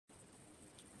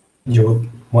Yo,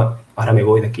 bueno, ahora me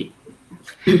voy de aquí.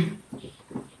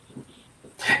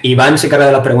 Iván se encarga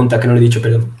de las preguntas, que no le he dicho,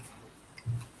 perdón.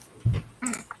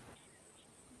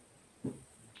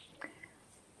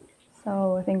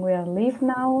 So I think we are live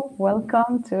now.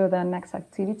 Welcome to the next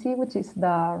activity, which is the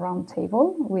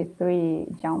roundtable with 3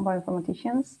 young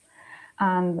bioinformaticians.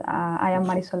 And I am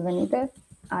Marisol Benitez.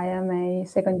 I am a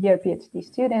second-year PhD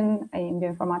student in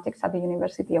bioinformatics at the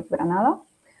University of Granada.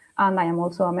 And I am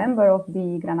also a member of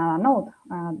the Granada node,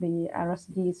 the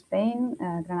RSG Spain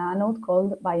Granada node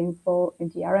called Bioinfo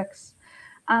GRX.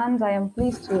 And I am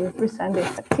pleased to present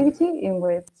this activity in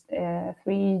which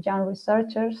 3 young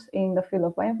researchers in the field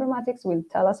of bioinformatics will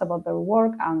tell us about their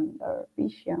work and their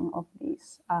vision of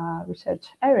this research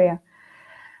area.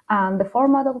 And the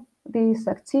format of this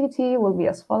activity will be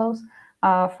as follows.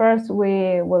 First,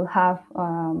 we will have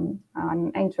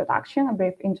an introduction, a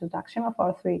brief introduction of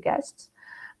our 3 guests.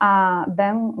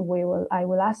 Then I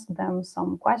will ask them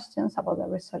some questions about their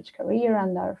research career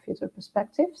and their future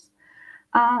perspectives.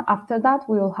 After that,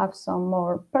 we will have some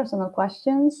more personal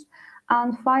questions.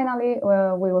 And finally,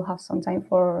 we will have some time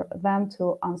for them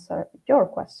to answer your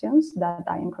questions that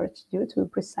I encourage you to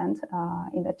present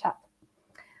in the chat.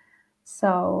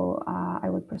 So I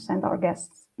will present our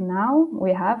guests now.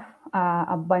 We have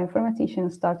a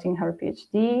bioinformatician starting her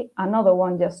PhD, another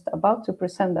one just about to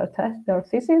present their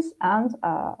thesis, and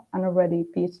an already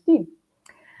PhD.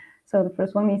 So the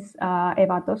first one is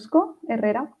Eva Tosco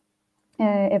Herrera.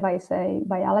 Eva is a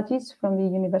biologist from the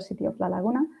University of La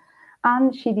Laguna,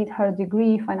 and she did her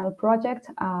degree final project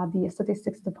at the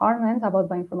statistics department about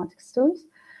bioinformatics tools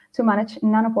to manage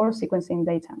nanopore sequencing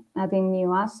data, adding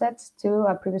new assets to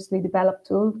a previously developed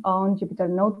tool on Jupyter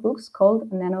notebooks called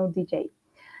NanoDJ.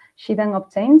 She then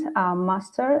obtained a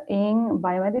master in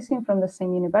biomedicine from the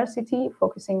same university,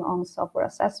 focusing on software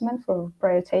assessment for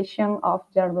prioritization of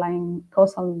germline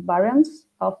causal variants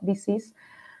of disease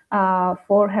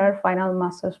for her final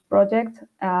master's project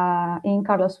in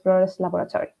Carlos Flores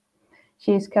laboratory.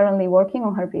 She is currently working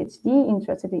on her PhD,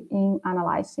 interested in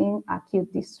analyzing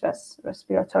acute distress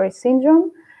respiratory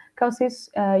syndrome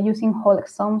causes using whole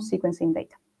exome sequencing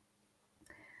data.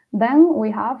 Then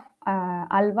we have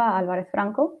Alba Alvarez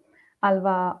Franco.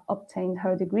 Alba obtained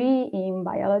her degree in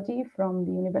biology from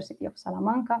the University of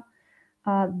Salamanca.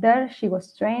 There, she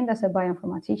was trained as a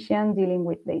bioinformatician dealing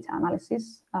with data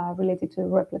analysis related to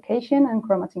replication and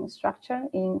chromatin structure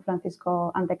in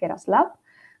Francisco Antequera's lab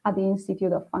at the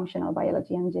Institute of Functional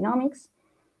Biology and Genomics.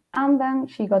 And then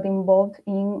she got involved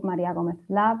in Maria Gomez's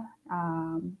lab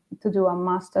to do a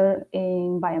master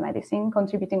in biomedicine,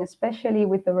 contributing especially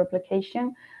with the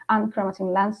replication and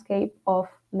chromatin landscape of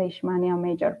Leishmania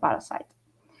major parasite.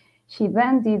 She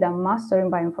then did a master in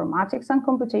bioinformatics and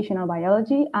computational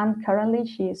biology, and currently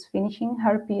she is finishing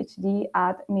her PhD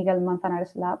at Miguel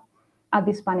Manzanares' lab at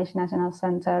the Spanish National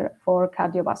Center for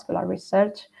Cardiovascular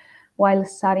Research, while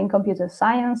studying computer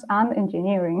science and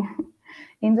engineering.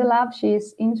 In the lab, she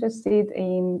is interested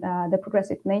in the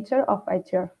progressive nature of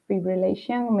atrial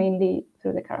fibrillation, mainly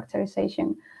through the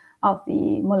characterization of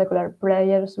the molecular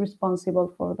players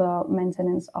responsible for the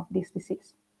maintenance of this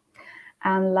disease.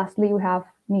 And lastly, we have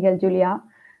Miguel Julia.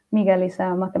 Miguel is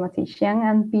a mathematician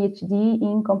and PhD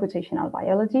in computational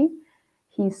biology.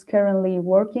 He's currently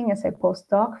working as a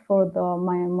postdoc for the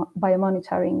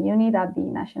biomonitoring unit at the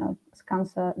National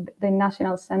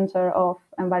Center of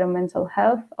Environmental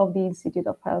Health of the Institute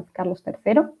of Health Carlos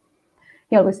III.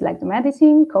 He always liked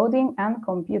medicine, coding, and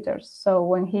computers. So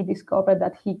when he discovered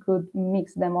that he could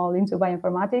mix them all into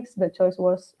bioinformatics, the choice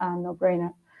was a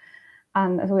no-brainer.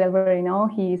 And as we already know,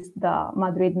 he is the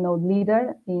Madrid node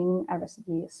leader in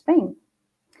RSG Spain.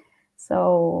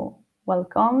 So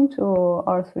welcome to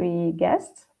our 3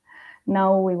 guests.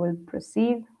 Now we will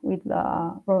proceed with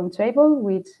the roundtable,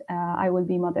 which I will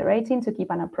be moderating to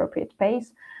keep an appropriate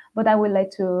pace. But I would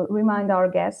like to remind our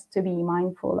guests to be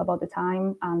mindful about the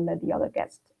time and let the other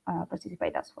guests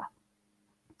participate as well.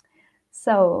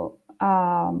 So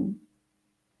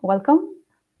welcome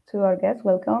to our guests.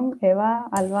 Welcome, Eva,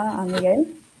 Alba, and Miguel.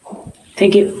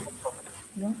 Thank you.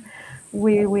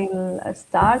 We will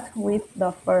start with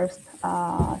the first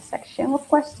section of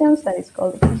questions that is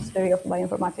called History of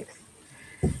Bioinformatics.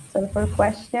 So the first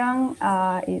question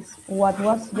is, what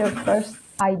was your first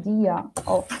idea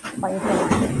of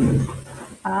bioinformatics?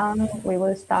 And we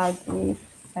will start with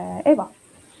Eva.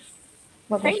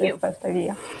 What was your first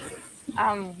idea?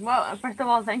 Well, first of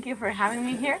all, thank you for having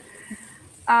me here.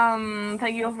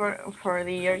 Thank you for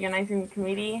the organizing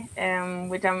committee,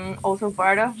 which I'm also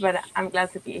part of, but I'm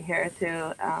glad to be here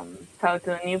to talk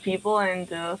to new people and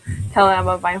to tell them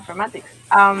about bioinformatics.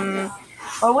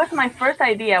 What was my first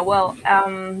idea? Well,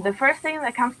 the first thing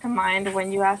that comes to mind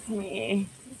when you ask me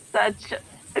such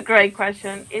a great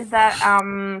question is that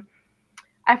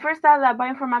I first thought that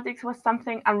bioinformatics was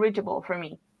something unreachable for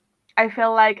me. I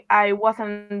felt like I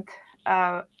wasn't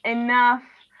enough,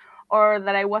 or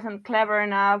that I wasn't clever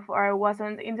enough, or I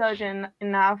wasn't intelligent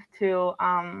enough to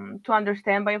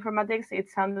understand bioinformatics. It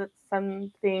sounded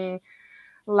something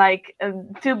like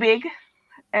too big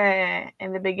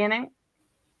in the beginning.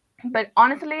 But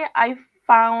honestly, I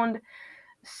found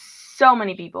so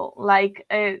many people, like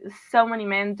so many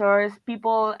mentors,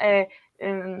 people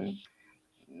um,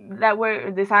 that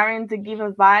were desiring to give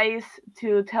advice,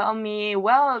 to tell me,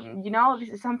 well, this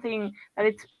is something that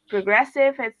it's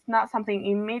progressive, it's not something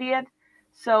immediate.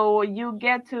 So you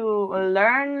get to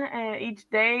learn each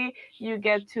day, you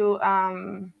get to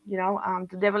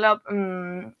develop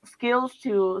skills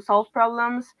to solve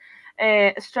problems.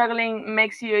 Struggling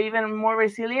makes you even more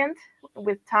resilient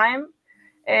with time.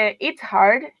 It's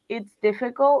hard, it's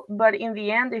difficult, but in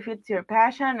the end, if it's your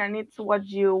passion and it's what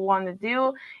you want to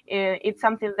do, it's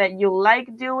something that you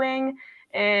like doing,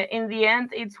 in the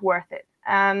end, it's worth it.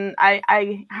 And I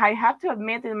have to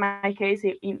admit, in my case,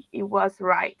 it was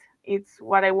right. It's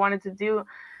what I wanted to do.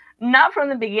 Not from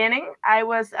the beginning. I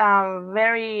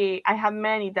had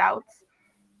many doubts,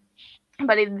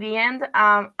 but in the end,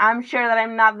 I'm sure that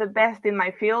I'm not the best in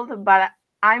my field, but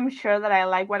I'm sure that I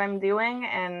like what I'm doing,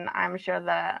 and I'm sure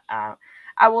that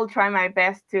I will try my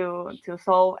best to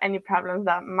solve any problems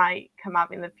that might come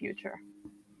up in the future.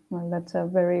 Well, that's a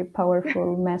very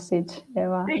powerful message,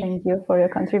 Eva. Thank you for your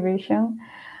contribution.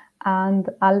 And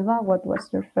Alba, what was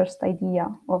your first idea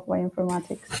of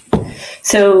bioinformatics?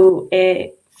 So,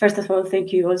 first of all,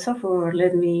 thank you also for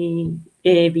letting me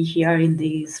be here in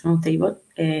this roundtable,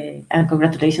 and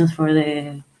congratulations for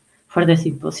the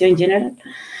symposium in general.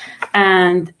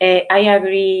 And I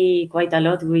agree quite a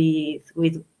lot with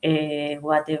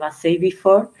what Eva said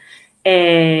before.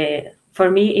 For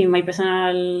me, in my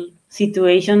personal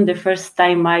situation, the first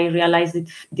time I realized that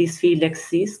this field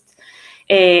exists,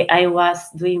 I was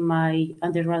doing my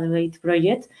undergraduate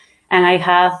project, and I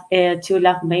had two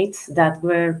lab mates that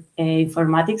were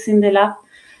informatics in the lab.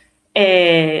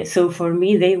 So for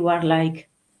me, they were like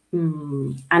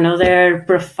another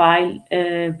profile,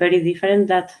 very different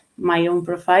than my own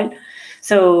profile.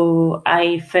 So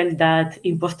I felt that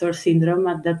imposter syndrome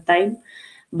at that time.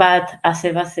 But as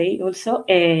Eva said also,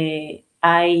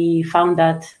 I found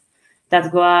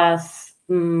that was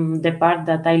the part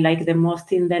that I like the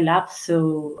most in the lab.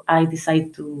 So I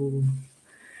decided to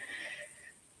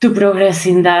progress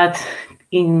in that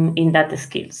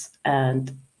skills.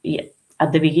 And yeah,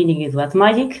 at the beginning it was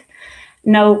magic.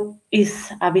 Now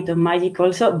it's a bit of magic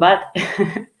also, but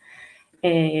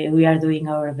we are doing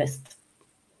our best.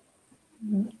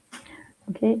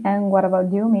 Okay, and what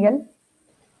about you, Miguel?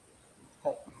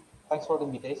 Hi. Thanks for the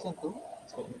invitation too.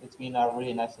 It's been a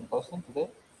really nice symposium today.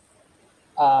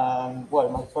 Well,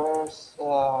 my first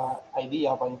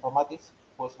idea about informatics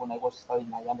was when I was studying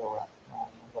my undergrad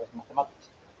in mathematics,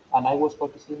 and I was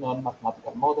focusing on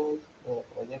mathematical models,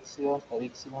 projections,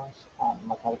 predictions, and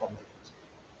mathematical methods.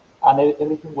 And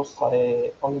everything was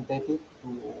orientated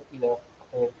to either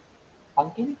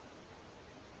banking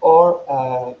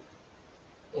or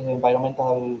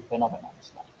environmental phenomena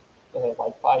like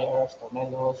wildfires,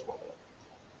 tornadoes, whatever.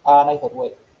 And I thought,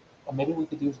 wait, maybe we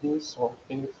could use this, or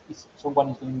maybe if someone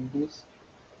is doing this,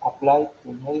 applied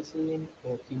to medicine,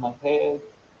 human health,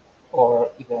 or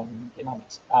even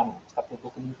genomics. And started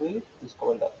looking into it,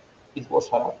 discovered that it was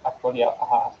actually a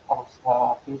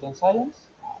field in science.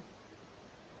 And,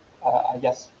 I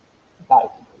just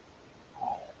dived into it.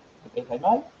 To take my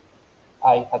mind,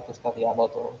 I had to study a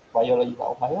lot of biology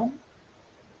of my own,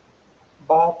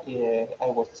 but I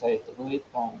was decided to do it,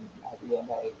 and at the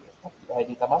end I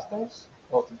did a master's,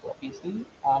 got into a PhD,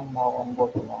 and now I'm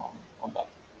working on that.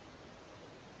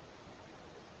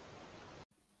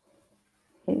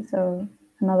 Okay, so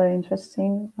another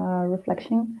interesting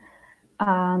reflection.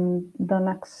 And the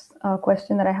next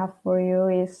question that I have for you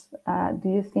is, do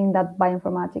you think that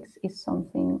bioinformatics is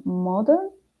something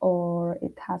modern, or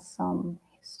it has some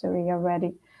history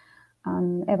already?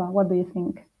 And Eva, what do you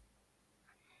think?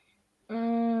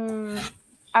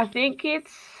 I think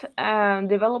it's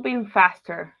developing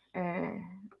faster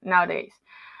nowadays.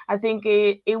 I think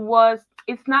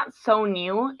it's not so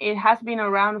new. It has been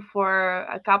around for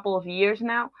a couple of years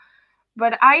now,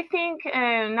 but I think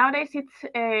nowadays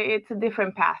it's a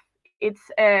different path.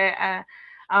 It's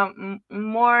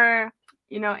more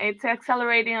it's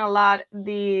accelerating a lot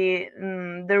the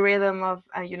rhythm of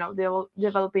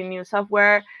developing new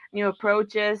software, new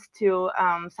approaches to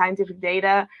scientific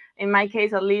data. In my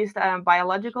case, at least,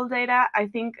 biological data. I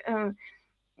think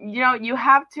you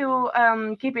have to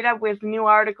keep it up with new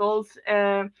articles,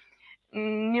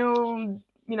 new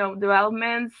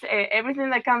developments, everything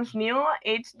that comes new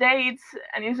each day. It's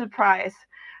a new surprise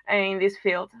in this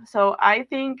field. So I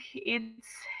think it's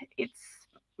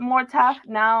more tough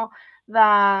now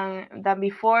than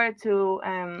before to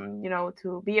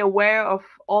to be aware of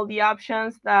all the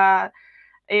options that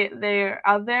they're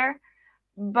out there.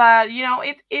 But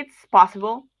it's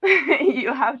possible.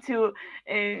 You have to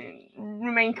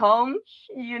remain calm.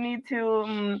 You need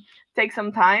to take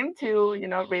some time to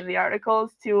read the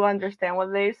articles, to understand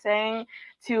what they're saying,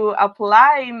 to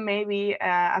apply maybe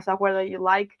a software that you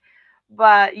like.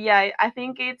 But yeah, I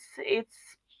think it's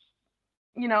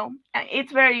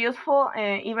very useful,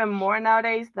 even more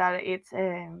nowadays that it's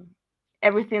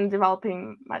everything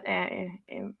developing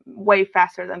way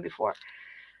faster than before.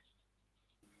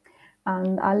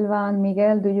 And Alba and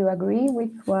Miguel, do you agree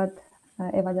with what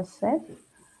Eva just said?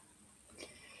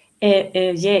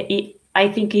 Yeah, I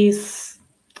think is.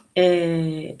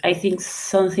 I think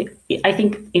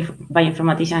if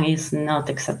bioinformatician is not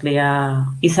exactly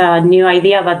it's a new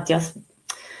idea, but just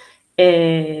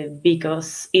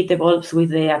because it evolves with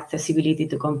the accessibility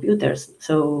to computers,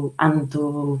 and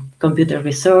to computer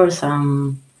resource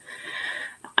and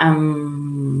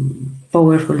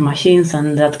powerful machines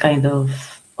and that kind of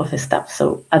stuff.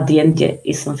 So at the end, yeah,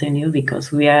 it's something new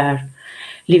because we are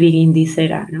living in this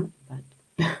era, no?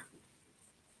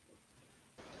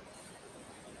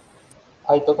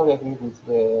 I totally agree with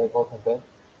both of them,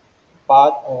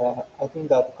 but I think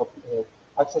that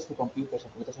access to computers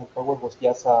and computational power was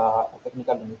just a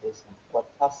technical limitation.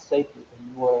 What has shaped the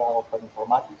new era of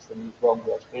informatics, the new realm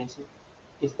we are experiencing,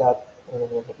 is that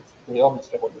it's the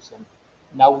omics revolution.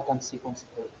 Now we can sequence,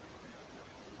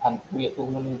 and we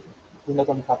not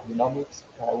only have genomics,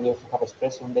 we also have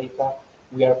expression data.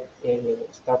 We are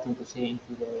starting to see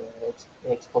into the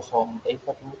exposome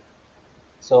data too.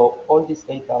 So all this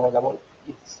data available,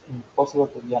 it's impossible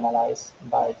to be analyzed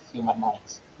by human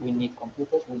minds. We need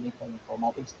computers, we need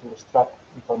informatics to extract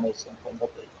information from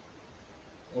that data.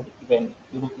 And even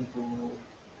if you look into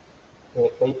the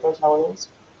papers nowadays,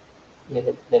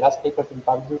 the last papers in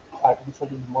public are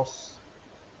usually most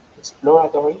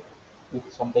exploratory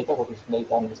with some data, what is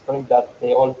data, and exploring that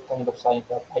the old kind of science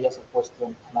that I ask a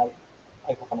question and I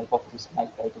have an hypothesis and I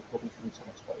try to prove it in some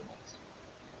experiments.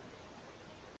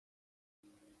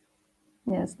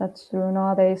 Yes, that's true.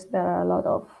 Nowadays, there are a lot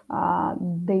of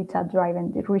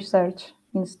data-driven research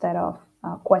instead of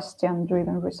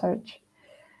question-driven research.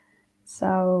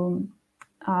 So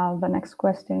the next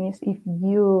question is, did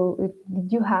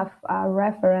you have a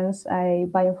reference, a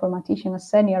bioinformatician, a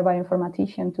senior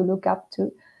bioinformatician to look up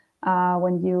to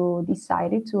when you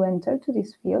decided to enter to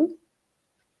this field?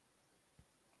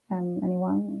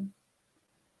 Anyone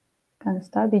can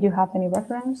start? Did you have any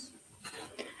reference?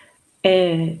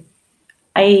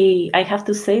 I have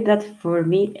to say that for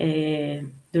me,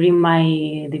 during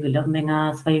my development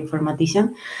as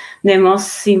bioinformatician, the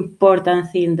most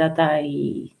important thing that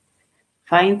I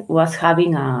find was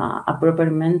having a proper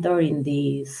mentor in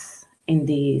these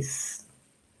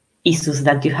issues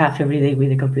that you have every day with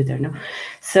the computer. No,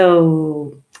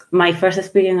 so my first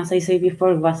experience, as I said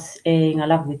before, was in a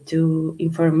lab with two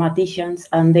informaticians,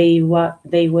 and they were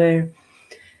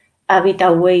a bit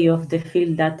away of the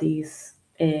field that is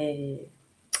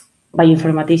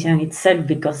bioinformatician itself,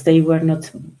 because they were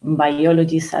not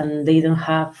biologists and they don't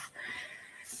have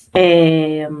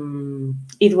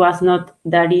it was not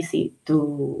that easy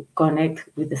to connect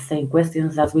with the same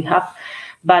questions that we have.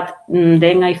 But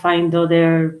then I find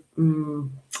other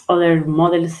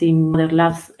models in other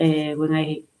labs when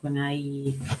I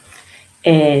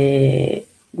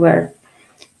were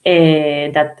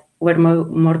that were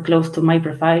more close to my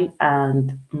profile,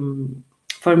 and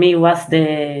for me was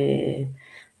the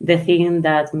thing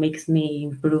that makes me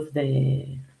improve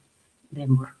the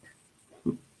work.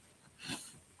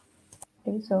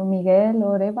 Okay, so Miguel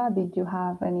or Eva, did you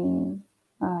have any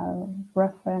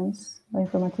reference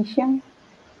informatician?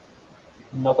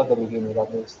 Not at the beginning,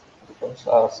 at least, because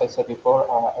as I said before,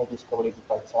 I discovered it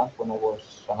by chance when I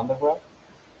was an undergrad.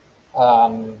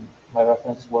 My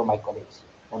references were my colleagues.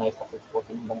 When I started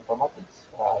working in informatics,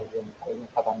 I didn't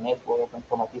have a network of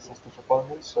informaticians to support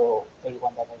me, so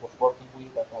everyone that I was working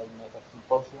with, that I met at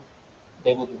Symposium,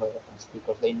 they would be my reference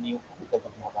because they knew a little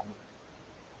bit more than me.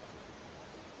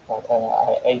 But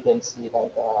I didn't see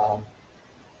like a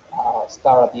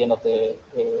star at the end of the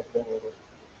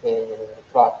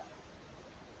track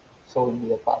showing me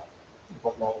the path. It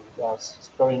was like just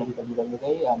exploring a little bit every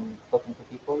day and talking to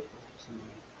people to see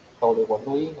how they were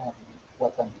doing and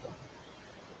what can be done.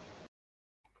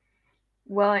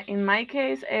 Well, in my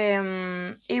case,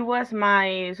 it was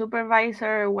my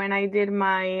supervisor when I did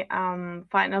my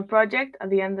final project at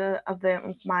the end of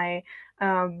my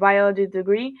biology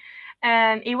degree,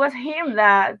 and it was him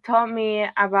that taught me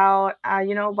about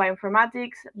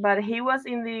bioinformatics. But he was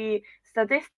in the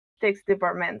statistics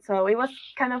department, so it was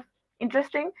kind of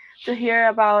interesting to hear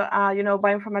about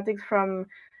bioinformatics from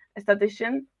a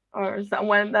statistician or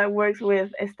someone that works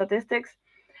with statistics.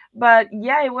 But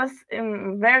yeah, it was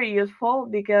very useful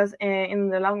because in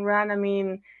the long run, I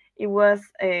mean, it was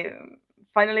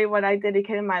finally what I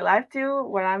dedicated my life to,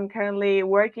 what I'm currently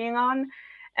working on.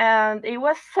 And it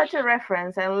was such a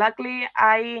reference. And luckily,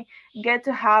 I get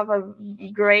to have a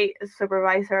great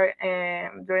supervisor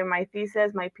during my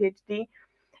thesis, my PhD.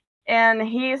 And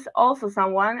he's also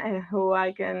someone who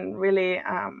I can really,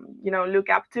 look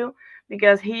up to,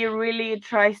 because he really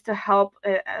tries to help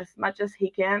as much as he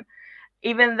can,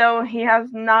 even though he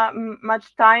has not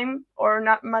much time or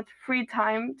not much free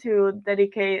time to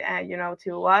dedicate,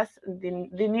 to us, the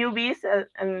newbies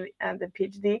and the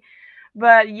PhD.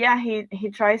 But yeah, he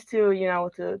tries to,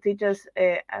 to teach us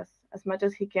as much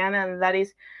as he can, and that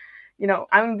is,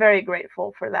 I'm very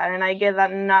grateful for that. And I get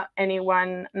that not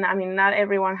everyone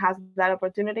has that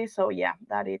opportunity. So yeah,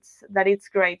 that it's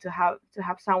great to have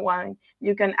someone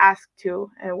you can ask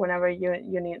to whenever you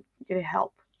need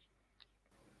help.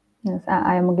 Yes,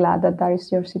 I am glad that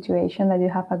is your situation, that you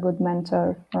have a good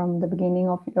mentor from the beginning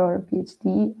of your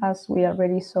PhD, as we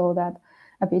already saw that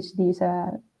a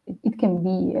PhD it can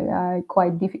be a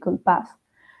quite difficult path.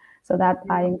 So that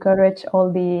I encourage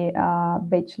all the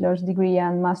bachelor's degree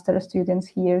and master students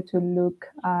here to look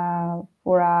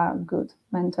for a good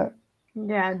mentor.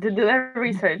 Yeah, to do the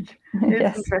research. It's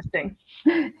Yes. interesting.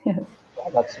 Yes, Yeah,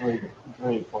 that's really,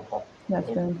 really important. that's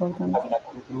very important. Having a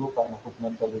good group and a good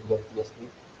mentor with your PhD,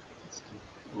 it's key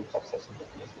to success in your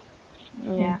PhD.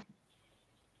 Yeah.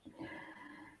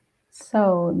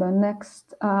 So the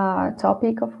next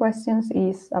topic of questions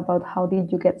is about how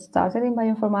did you get started in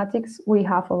bioinformatics? We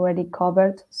have already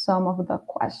covered some of the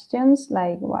questions,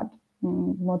 like what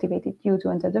motivated you to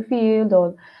enter the field,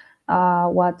 or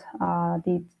what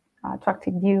did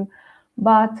attracted you.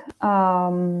 But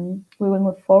we will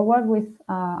move forward with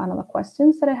another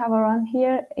questions that I have around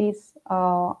here. Is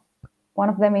one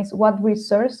of them is, what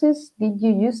resources did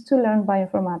you use to learn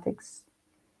bioinformatics?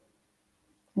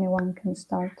 Anyone can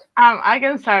start. I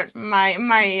can start.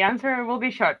 My answer will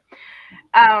be short.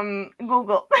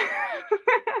 Google.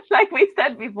 Like we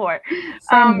said before.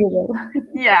 Google.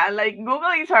 Yeah, like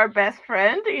Google is our best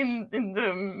friend in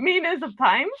the meanest of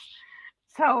times.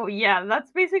 So yeah,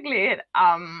 that's basically it.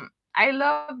 I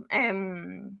love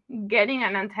getting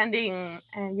and attending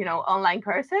online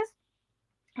courses.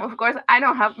 Of course, I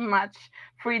don't have much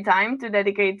free time to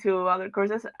dedicate to other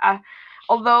courses,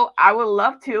 although I would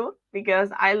love to,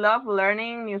 because I love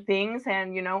learning new things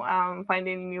and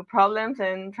finding new problems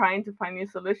and trying to find new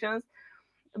solutions.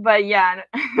 But yeah,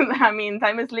 I mean,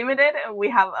 time is limited. We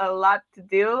have a lot to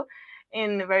do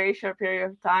in a very short period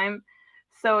of time.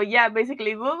 So yeah,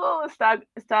 basically Google,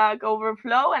 Stack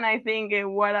Overflow, and I think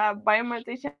what a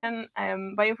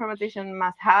bioinformatician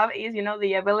must have is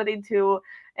the ability to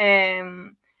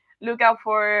look out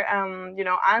for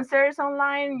answers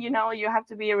online. You have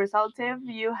to be resolutive.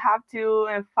 You have to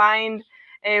find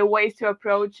ways to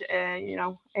approach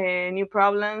new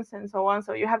problems and so on.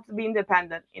 So you have to be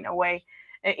independent in a way,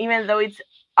 even though it's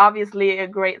obviously a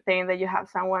great thing that you have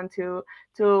someone to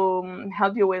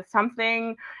help you with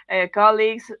something,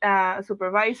 colleagues,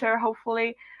 supervisor,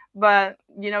 hopefully. But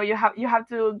you have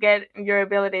to get your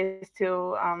abilities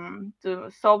to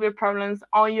solve your problems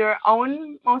on your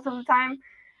own most of the time,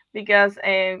 because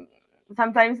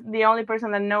sometimes the only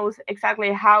person that knows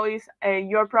exactly how is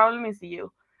your problem is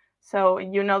you. So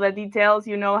you know the details,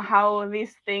 you know how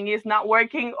this thing is not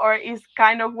working or is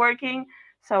kind of working.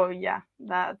 So yeah,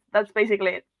 that's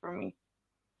basically it for me.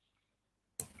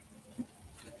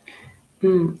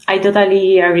 I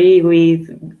totally agree with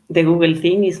the Google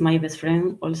thing. Is my best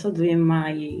friend also doing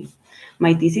my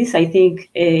thesis. I think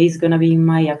it's gonna be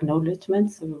my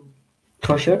acknowledgement, so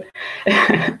for sure.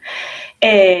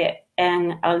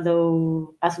 And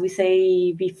although, as we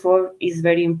say before, it's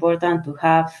very important to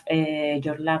have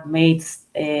your lab mates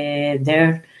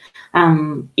there.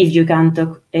 If you can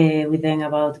talk with them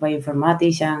about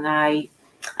bioinformatics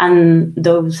and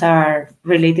those are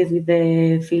related with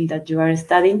the field that you are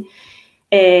studying,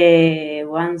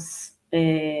 once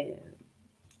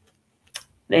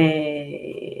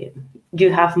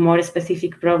you have more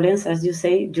specific problems, as you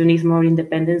say, you need more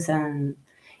independence, and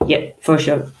yeah, for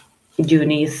sure, you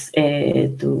need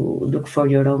to look for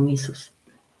your own issues.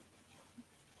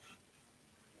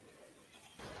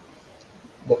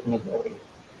 Definitely agree.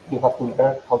 You have to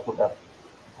learn how to learn.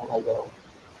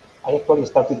 I actually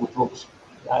started with groups.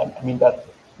 I mean that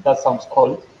sounds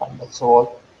old. I'm not so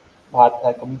old, but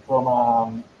coming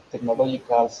from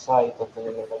technological side of the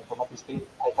bioinformatics field,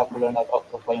 I had to learn a lot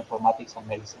of bioinformatics and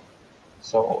medicine.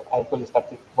 So I actually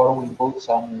started borrowing books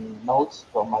and notes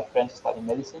from my friends studying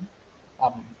medicine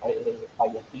by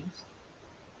teams.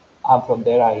 And from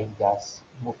there, I just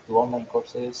moved to online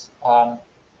courses and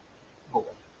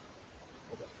Google.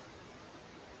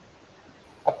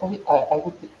 Actually, I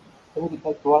would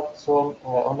like to add some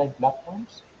online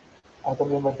platforms. I don't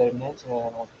remember their names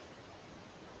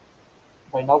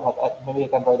right now, but maybe I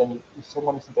can write them if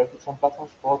someone is interested. Some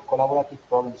platforms called collaborative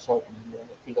problem solving in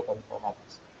the field of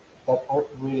informatics that are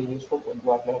really useful when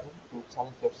you are learning to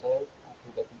challenge yourself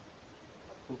and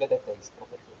to get a taste of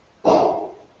it.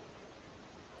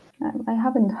 I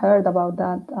haven't heard about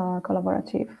that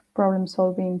collaborative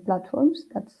problem-solving platforms.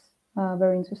 That's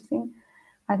very interesting.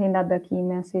 I think that the key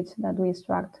message that we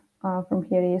extract from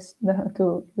here is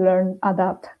to learn,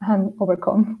 adapt, and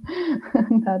overcome.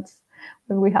 That's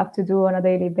what we have to do on a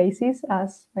daily basis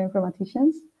as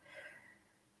bioinformaticians.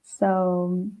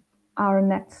 So our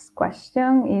next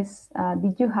question is,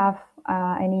 did you have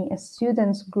any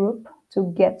students group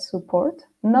to get support?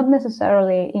 Not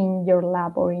necessarily in your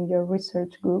lab or in your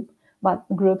research group, but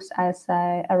groups as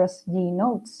RSG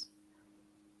nodes.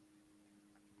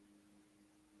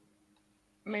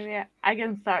 Maybe I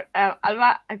can start.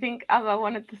 Alba, I think Alba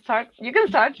wanted to start. You can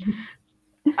start.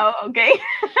 Oh, okay.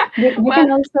 You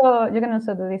can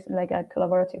also do this like a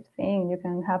collaborative thing. You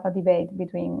can have a debate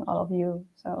between all of you.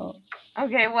 So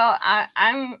okay, well,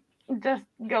 I'm just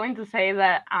going to say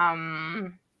that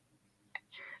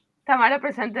Tamara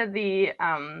presented the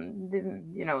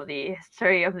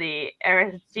history of the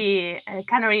RSG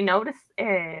Canary node,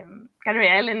 Canary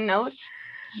Island node.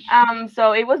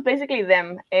 So it was basically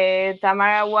them.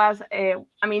 Tamara was,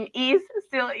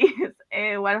 still is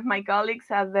one of my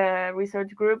colleagues at the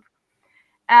research group,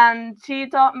 and she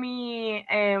taught me,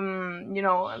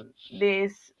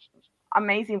 this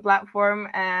amazing platform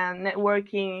and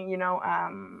networking,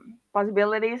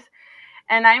 possibilities.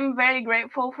 And I'm very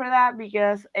grateful for that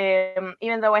because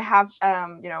even though I have,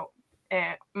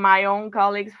 my own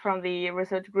colleagues from the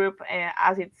research group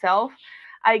as itself,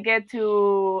 I get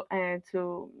to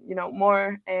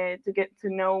more to get to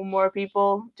know more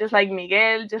people, just like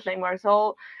Miguel, just like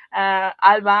Marsol,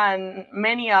 Alba, and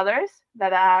many others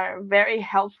that are very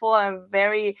helpful and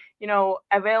very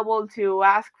available to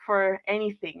ask for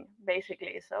anything,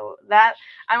 basically. So that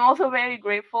I'm also very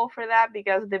grateful for that,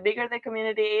 because the bigger the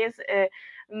community is,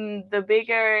 the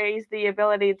bigger is the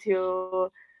ability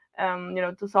to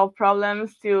to solve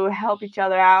problems, to help each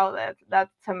other out.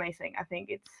 That's amazing. I think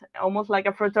it's almost like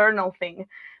a fraternal thing.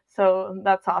 So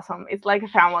that's awesome. It's like a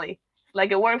family. It's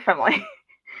like a work family.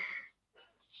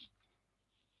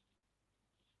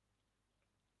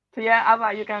 So yeah,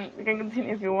 Alba, you can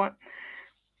continue if you want.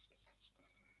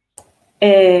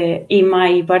 In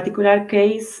my particular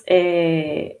case,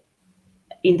 in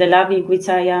the lab in which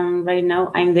I am right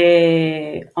now, I'm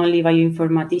the only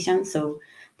bioinformatician, so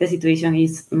the situation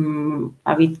is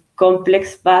a bit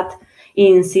complex, but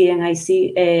in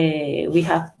CNIC, we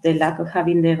have the lack of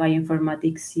having the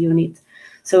bioinformatics unit.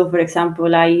 So, for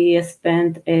example, I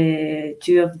spent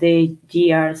 2 of the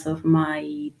years of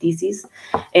my thesis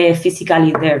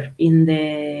physically there in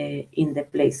the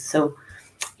place. So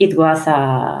it was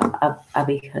a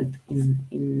big help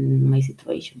in my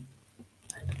situation.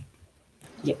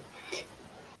 Yeah.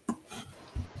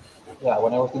 Yeah,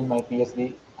 when I was doing my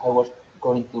PhD, I was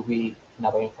going to be in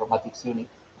a bioinformatics unit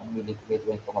and we create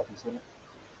bioinformatics unit.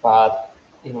 But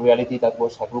in reality, that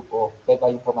was a group of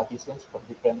bioinformaticians from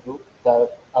different groups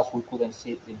that, as we couldn't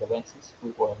sit in the benches,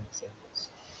 we were in the same place.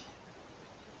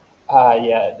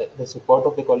 Yeah, the support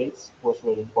of the colleagues was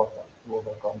really important to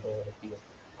overcome the PhD,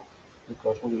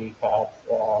 because we had,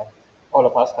 all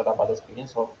of us had a bad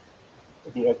experience of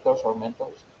the directors or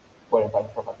mentors were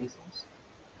bioinformaticians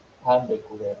and they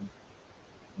couldn't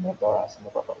mentor us in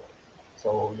the proper way.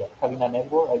 So yeah, having a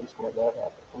network, I discovered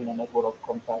that having a network of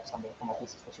contacts and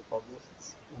bioinformaticians for support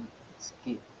is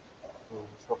key to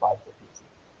survive the PhD.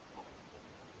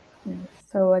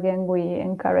 So again, we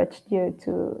encouraged you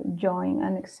to join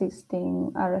an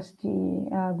existing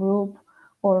RSG group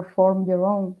or form your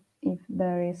own if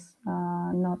there is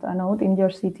not a node in your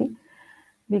city,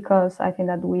 because I think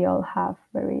that we all have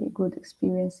very good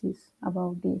experiences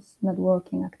about these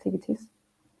networking activities.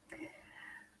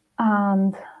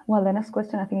 And well, the next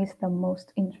question I think is the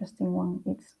most interesting one.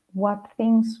 It's what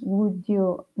things would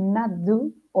you not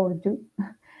do or do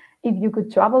if you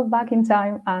could travel back in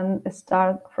time and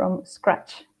start from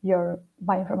scratch your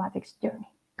bioinformatics journey?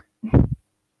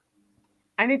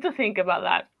 I need to think about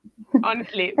that,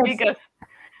 honestly, Yes. because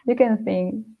You can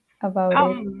think about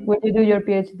it. Would you do your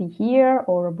PhD here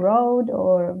or abroad,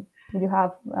 or would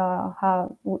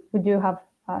you have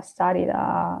studied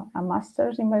a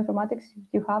master's in bioinformatics if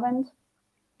you haven't?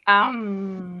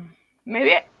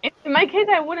 maybe in my case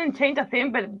I wouldn't change a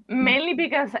thing, but mainly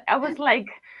because I was like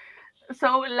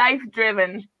so life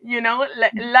driven, you know,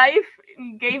 life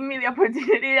gave me the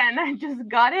opportunity and I just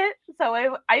got it. So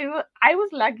I was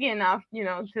lucky enough, you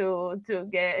know, to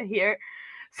get here.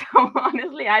 So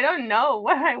honestly, I don't know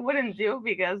what I wouldn't do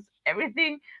because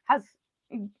everything has,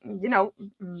 you know,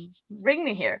 bring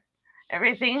me here.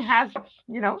 Everything has,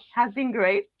 you know, has been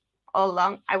great all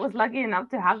along. I was lucky enough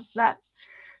to have that.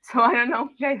 So I don't know,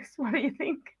 guys, what do you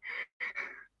think?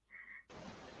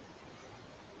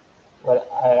 Well,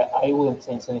 I wouldn't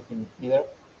change anything either,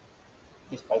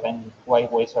 despite I'm way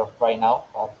wiser right now,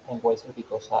 but I'm wiser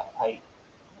because I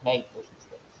made those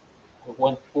mistakes. I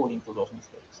went full into those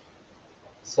mistakes.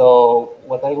 So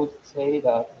what I would say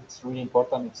that it's really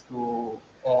important is to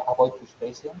avoid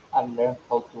frustration and learn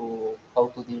how to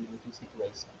deal with these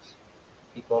situations.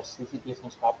 Because these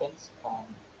situations happens and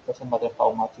doesn't matter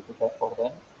how much you prepare for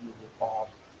them, you will have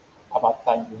a bad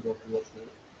time in your PhD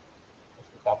if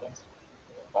it happens.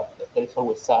 But there is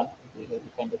always sun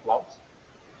behind the clouds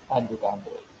and you can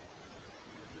do it.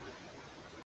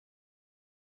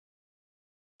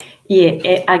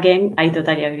 Yeah, again, I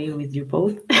totally agree with you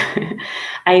both.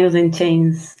 I wouldn't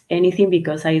change anything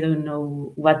because I don't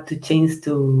know what to change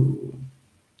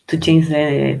to change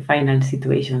the final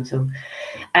situation. So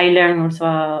I learn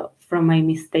also from my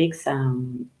mistakes,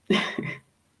 and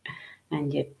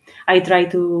yeah, I try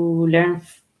to learn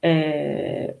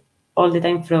all the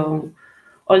time from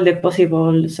all the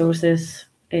possible sources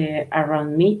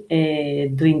around me.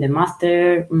 Doing the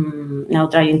master, now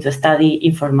trying to study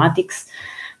informatics.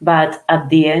 But at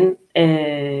the end,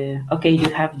 okay, you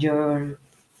have your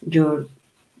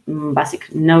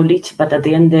basic knowledge, but at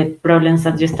the end, the problems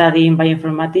that you study in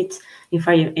bioinformatics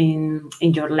in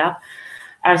your lab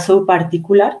are so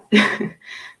particular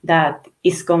that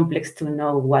it's complex to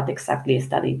know what exactly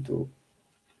study to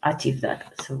achieve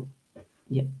that. So,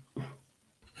 yeah.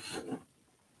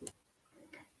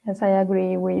 Yes, I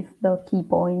agree with the key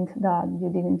point that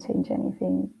you didn't change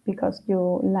anything because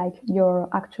you like your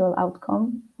actual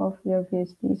outcome of your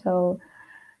PhD. So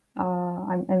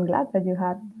I'm glad that you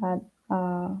had that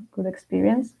good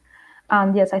experience.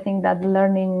 And yes, I think that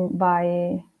learning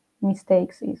by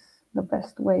mistakes is the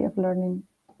best way of learning.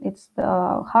 It's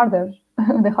the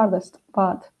the hardest,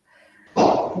 but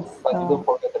it's But you don't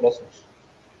forget the lessons.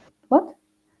 what?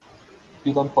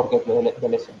 You don't forget the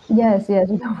lessons. Yes,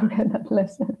 you don't forget that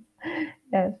lesson.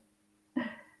 Yes.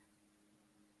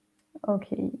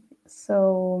 Okay,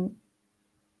 so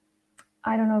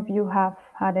I don't know if you have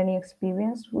had any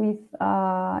experience with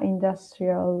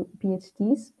industrial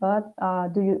PhDs, but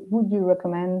would you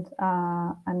recommend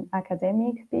an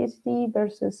academic PhD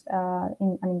versus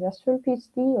in an industrial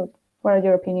PhD, or what are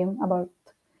your opinion about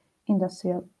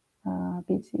industrial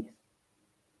PhDs?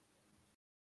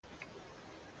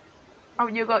 Oh,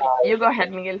 you go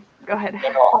ahead, Miguel. Go ahead.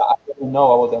 I don't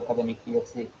know about the academic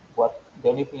PhD. The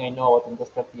only thing I know about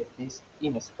industrial PhDs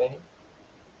in Spain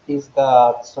is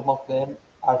that some of them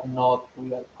are not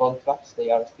real contracts. They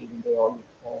are still in their own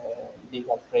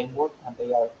legal framework and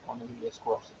they are only BS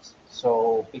courses.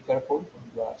 So be careful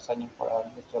when you are signing for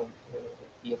an industrial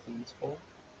PhD in Spain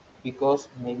because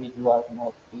maybe you are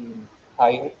not being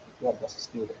hired, you are just a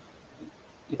student.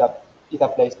 It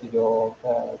applies to your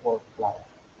work life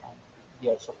and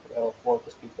years of work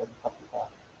experience you have to have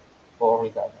for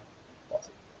retirement. That's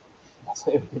it. That's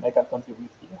everything I can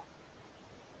contribute here.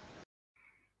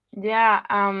 Yeah,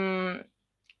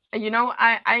 you know,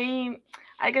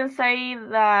 I can say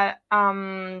that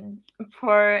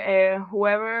for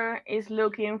whoever is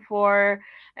looking for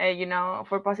you know,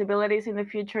 for possibilities in the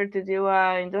future to do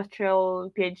a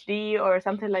industrial PhD or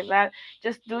something like that,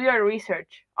 just do your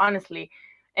research, honestly.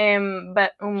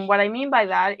 But what I mean by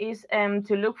that is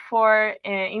to look for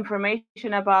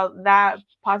information about that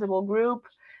possible group,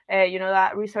 you know,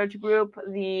 that research group,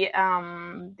 the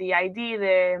ID,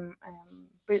 the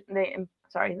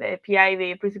PI,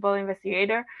 the principal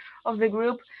investigator of the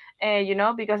group. You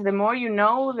know, because the more you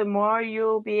know, the more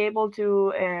you'll be able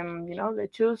to, you know,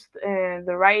 choose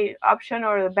the right option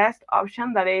or the best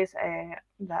option that is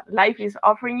that life is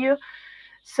offering you.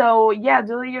 So yeah,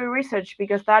 do your research,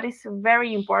 because that is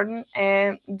very important.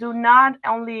 Do not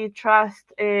only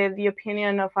trust the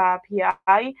opinion of a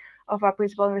PI, of a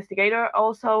principal investigator.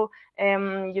 Also,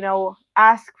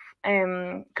 ask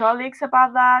colleagues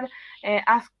about that,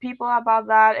 ask people about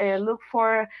that, look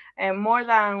for more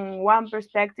than one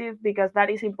perspective, because that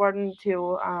is important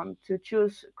to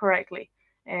choose correctly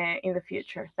in the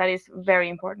future. That is very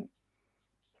important.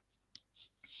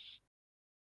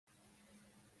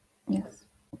 Yes,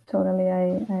 totally.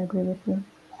 I agree with you.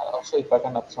 Also, if I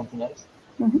can add something else,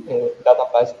 Mhm. that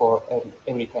applies for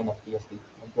every kind of PhD.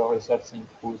 When you're researching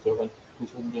who's going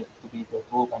to be your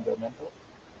group and your mentor,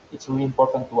 it's really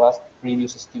important to ask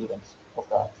previous students of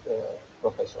that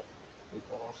professor.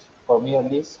 Because for me, at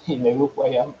least, in the group I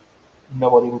am,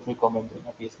 nobody would recommend doing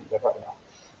a PhD there right now.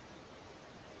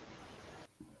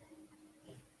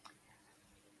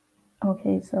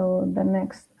 Okay, so the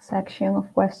next section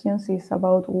of questions is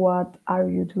about what are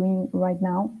you doing right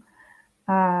now?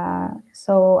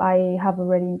 So I have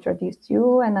already introduced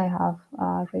you, and I have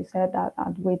already said that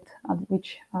at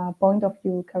which point of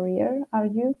your career are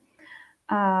you?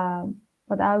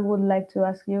 But I would like to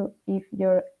ask you if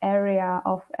your area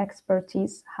of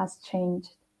expertise has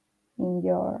changed in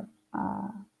your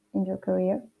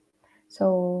career.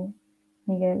 So,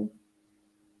 Miguel,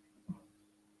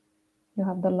 you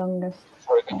have the longest.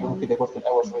 Sorry, can you repeat the question?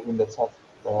 I was reading the chat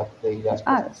that they asked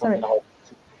something about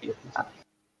PhDs.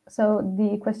 So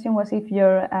the question was if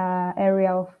your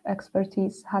area of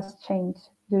expertise has changed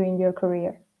during your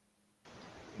career.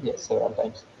 Yes, several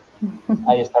times.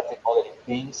 I started modeling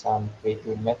things and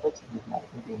creating methods.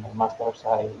 During my master's,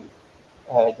 I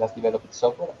just developed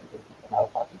software and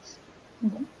mathematics.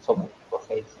 Mhm. So many people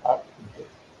hate art.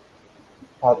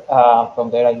 But from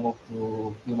there, I moved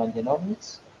to human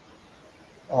genomics,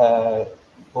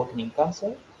 working in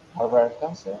cancer, rare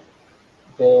cancer.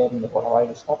 Then the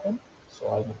coronavirus happened, so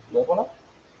I moved to Ebola.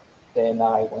 Then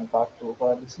I went back to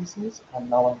rare diseases, and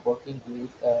now I'm working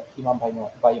with human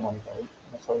biomonitoring,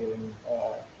 measuring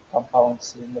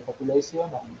compounds in the population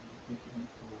and looking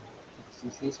into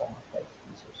diseases and health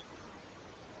issues.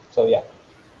 So yeah,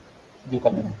 you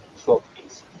can Yeah. swap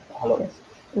things a lot. Yes.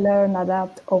 Learn,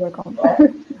 adapt, overcome.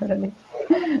 Totally.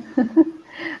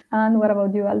 And what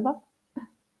about you, Alba?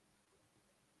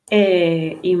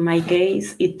 In my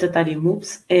case, it totally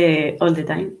moves all the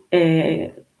time.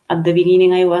 At the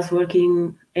beginning, I was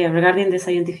working, regarding the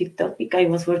scientific topic, I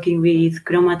was working with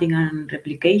chromatin and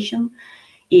replication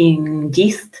in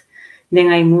yeast. Then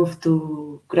I moved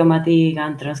to chromatic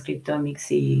and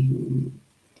transcriptomics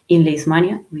in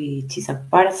Leishmania, which is a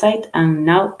parasite. And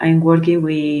now I'm working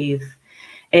with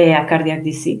a cardiac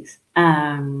disease,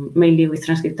 mainly with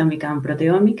transcriptomic and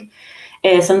proteomic.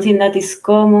 Something that is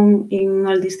common in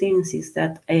all these things is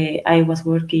that I was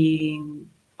working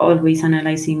always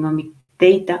analyzing omic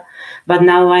data, but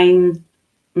now I'm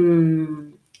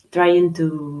trying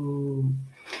to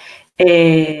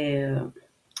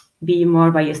be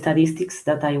more biostatistics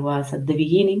that I was at the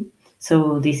beginning.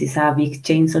 So this is a big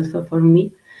change also for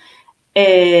me.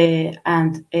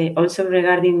 And also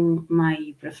regarding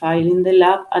my profile in the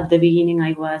lab, at the beginning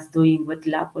I was doing wet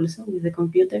lab also with the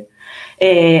computer,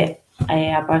 a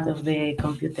part of the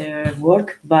computer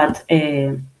work, but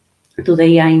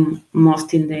today I'm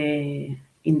most in the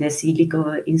in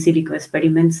silico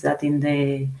experiments that in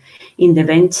the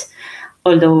bench.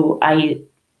 Although I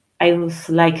was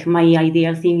like, my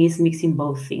ideal thing is mixing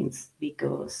both things,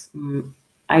 because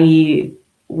I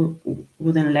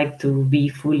wouldn't like to be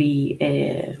fully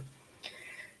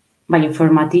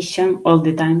bioinformatician all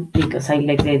the time, because I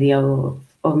like the idea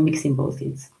of mixing both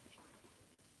things.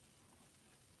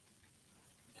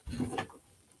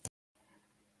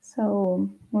 So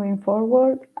moving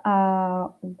forward,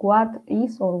 what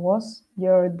is or was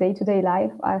your day-to-day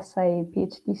life as a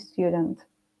PhD student?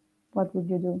 What would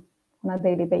you do on a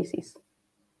daily basis?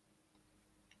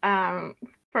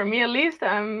 For me, at least,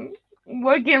 I'm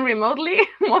working remotely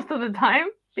most of the time,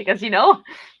 because the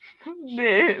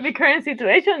current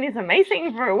situation is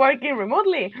amazing for working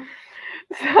remotely.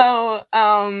 So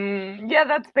yeah,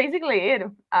 that's basically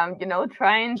it.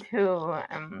 Trying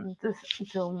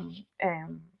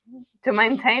to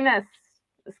maintain a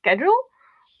schedule,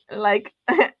 like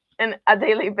a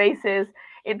daily basis.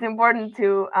 It's important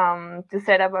to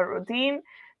set up a routine,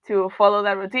 to follow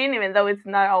that routine, even though it's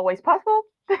not always possible.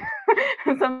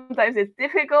 Sometimes it's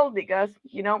difficult, because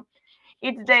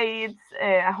each day it's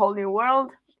a whole new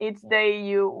world. Each day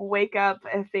you wake up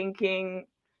thinking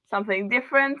something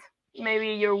different. Maybe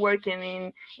you're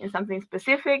working in something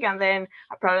specific, and then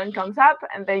a problem comes up,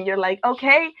 and then you're like,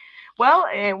 okay, well,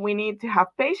 we need to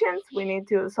have patience. We need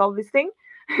to solve this thing.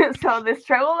 So the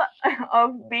struggle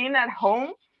of being at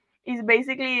home is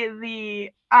basically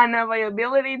the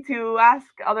unavailability to ask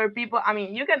other people. I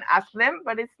mean, you can ask them,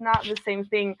 but it's not the same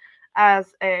thing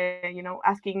as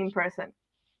asking in person.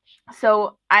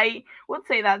 So I would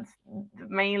say that's the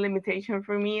main limitation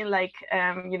for me. Like,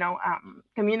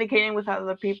 communicating with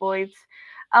other people, it's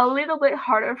a little bit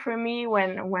harder for me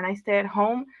when I stay at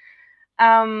home.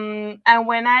 And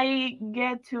when I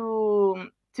get to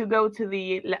go to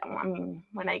the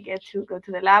when I get to go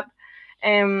to the lab,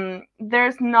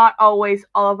 there's not always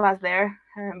all of us there,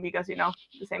 because the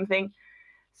same thing.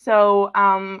 So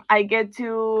I get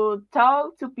to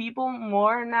talk to people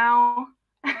more now,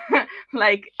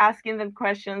 like asking them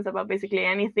questions about basically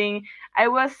anything. I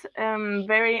was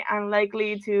very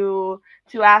unlikely to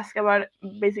ask about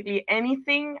basically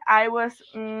anything. I was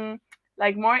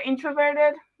like more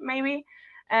introverted maybe,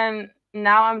 and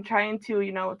now I'm trying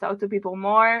to talk to people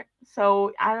more.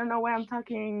 So I don't know why I'm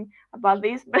talking about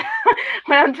this, but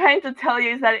what I'm trying to tell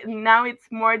you is that now it's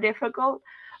more difficult,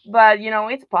 but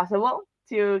it's possible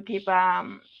to keep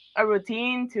a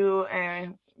routine, to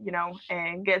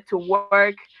get to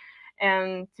work,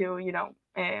 and to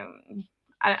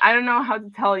I don't know how to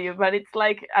tell you, but it's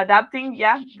like adapting.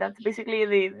 Yeah, that's basically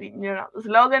the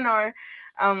slogan, or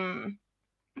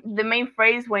the main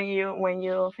phrase when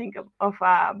you think of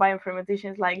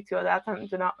bioinformaticians, like to adapt and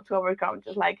to overcome,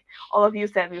 just like all of you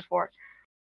said before.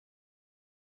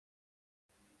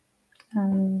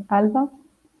 Alba,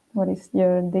 what is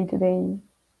your day-to-day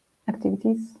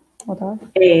activities? What are?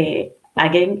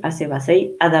 Again, as Eva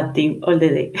say, adapting all the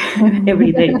day,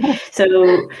 every day.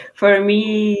 So for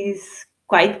me, it's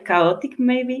quite chaotic.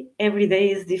 Maybe every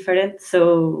day is different.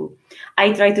 So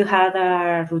I try to have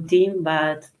a routine,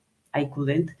 but I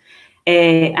couldn't.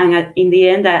 And in the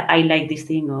end, I like this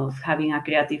thing of having a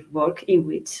creative work in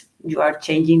which you are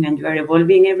changing and you are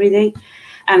evolving every day.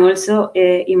 And also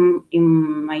in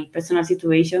my personal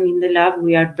situation in the lab,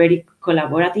 we are very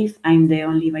collaborative. I'm the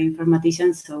only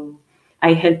bioinformatician, so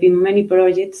I help in many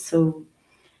projects. So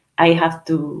I have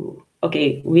to,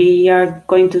 okay, we are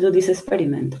going to do this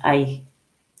experiment. I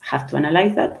have to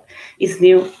analyze that. It's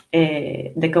new.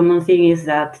 The common thing is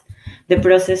that the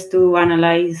process to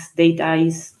analyze data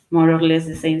is more or less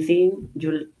the same thing.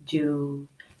 You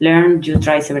learn, you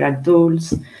try several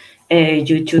tools,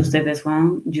 you choose the best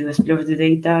one, you explore the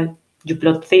data, you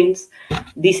plot things.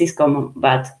 This is common,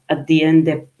 but at the end,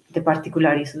 the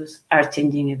particular issues are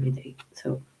changing every day.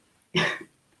 So,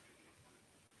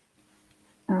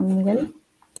 Miguel?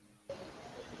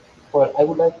 Well, I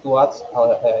would like to add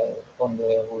on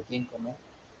the routine comment,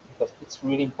 because it's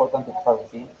really important to have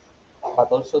routine,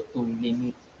 but also to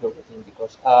limit your routine,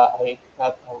 because I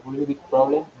had a really big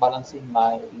problem balancing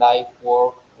my life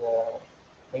work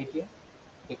ratio,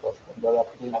 because when you are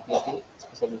doing a PhD,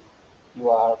 especially if you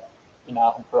are in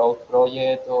a broad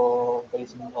project or there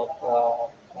is not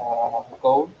a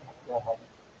goal,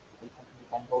 you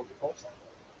can go first.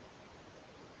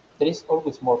 There is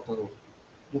always more to do.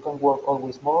 You can work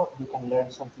always more, you can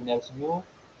learn something else new,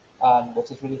 and what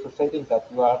is really frustrating is that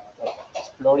you are like,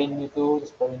 exploring new tools,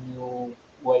 exploring new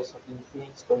ways of doing things,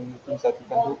 exploring new things that you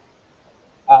can do.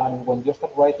 And when you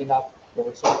start writing up the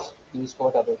results, you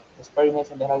discover that the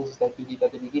experiments and analysis that you did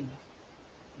at the beginning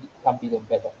can be done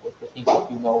better with the things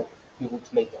that you know a few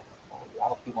weeks later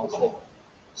or a few months later.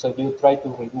 So you try to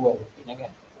redo everything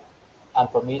again. And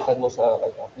for me, that was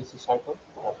like a vicious cycle.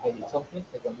 I did something,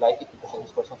 I don't like it because I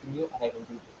discovered something new, and I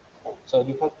redo it. So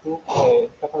you have to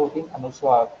have a routine and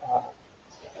also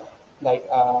like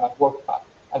a work path.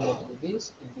 I'm going to do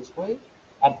this in this way,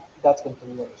 and that's going to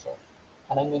be the result.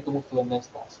 And I'm going to move to the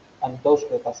next task. And those are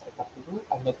the tasks I have to do.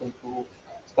 I'm not going to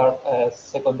start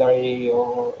secondary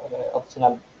or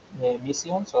optional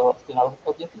missions or optional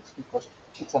objectives, because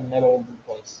it's a never-ending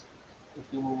race. If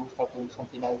you start doing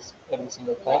something else every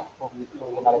single time, or you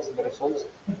analyzing the results,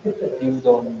 you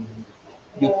don't,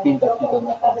 you feel that you don't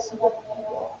advance in your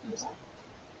PhD.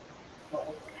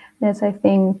 Yes, I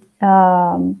think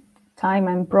time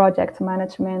and project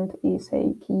management is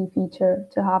a key feature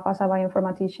to have as a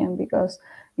bioinformatician, because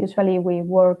usually we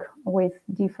work with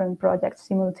different projects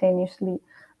simultaneously,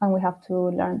 and we have to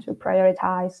learn to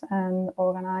prioritize and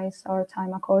organize our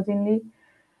time accordingly.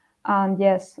 And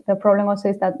yes, the problem also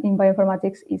is that in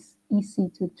bioinformatics it's easy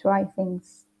to try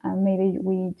things, and maybe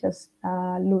we just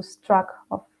lose track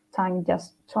of time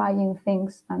just trying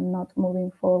things and not moving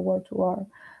forward to our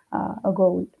a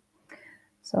goal.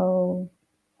 So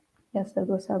yes, there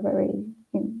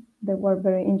were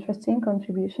very interesting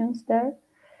contributions there.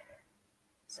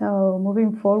 So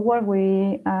moving forward,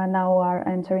 we now are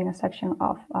entering a section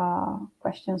of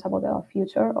questions about the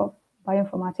future of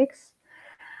bioinformatics.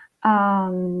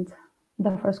 And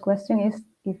the first question is,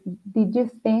 did you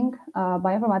think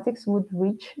bioinformatics would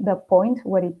reach the point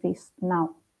where it is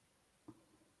now?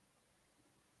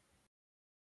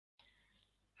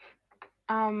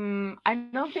 I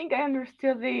don't think I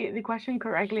understood the question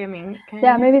correctly. I mean,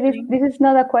 yeah, maybe this is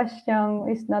not a question.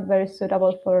 It's not very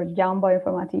suitable for young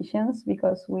bioinformaticians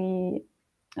because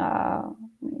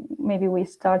maybe we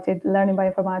started learning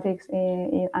bioinformatics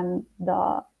and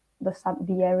the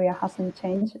area hasn't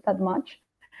changed that much.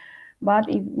 But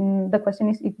the question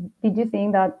is, did you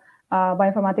think that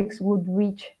bioinformatics would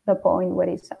reach the point where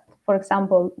it's at? For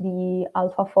example, the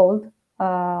AlphaFold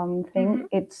thing,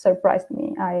 it surprised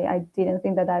me. I didn't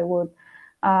think that I would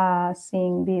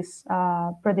seeing this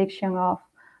prediction of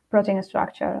protein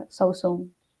structure so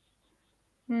soon.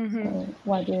 So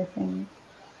what do you think?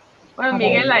 Well,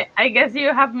 Miguel, I guess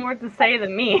you have more to say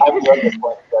than me. I'm the oldest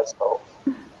one here, so.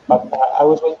 But I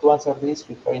was going to answer this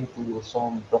referring to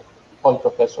some old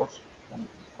professors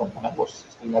when I was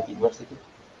still at university.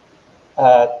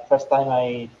 First time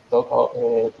I talked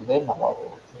to them about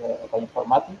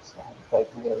bioinformatics and tried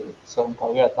to get some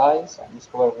career advice and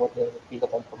discover what the field of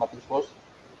bioinformatics was.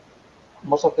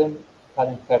 Most of them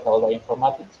hadn't heard about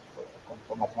bioinformatics,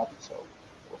 from mathematics, so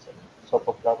it wasn't so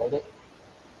popular by then.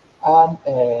 And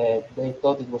they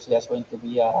thought it was just going to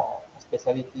be a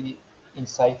specialty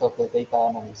inside of the data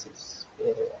analysis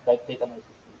field.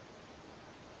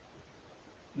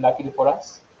 Luckily for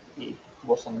us, it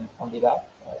wasn't only that.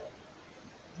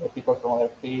 The people from other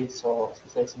fields or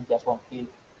specialists in just one field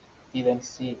didn't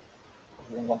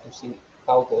want to see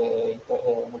how the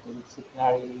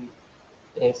multidisciplinary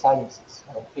sciences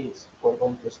and fields were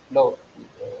going to explode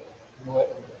with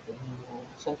the new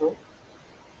century.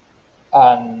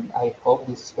 And I hope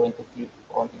this is going to keep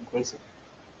on increasing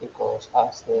because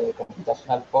as the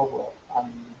computational power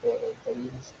and the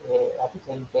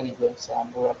artificial intelligence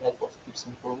and neural networks keeps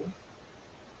improving,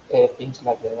 things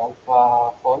like the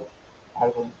AlphaFold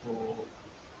are going to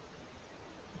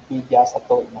be just a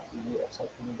toy in a few years. I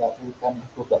think that we can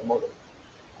improve that model.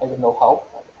 I don't know how,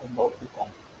 but I know we can.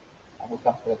 And we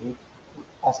can predict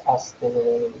as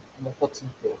the methods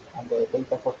improve and the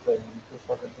data for training improves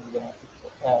for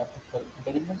artificial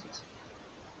intelligences,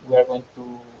 we are going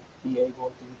to be able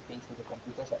to do things with the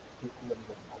computers that we couldn't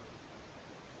even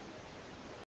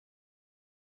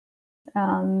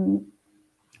imagine.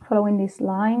 Following this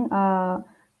line,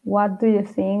 what do you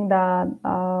think that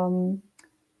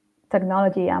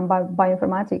technology and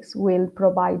bioinformatics will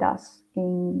provide us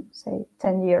in, say,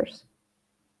 10 years?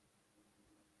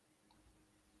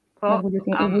 Well, what would you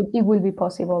think it will be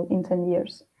possible in 10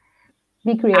 years?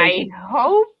 Be creative.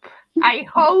 I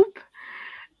hope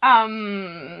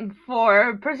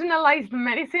for personalized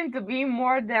medicine to be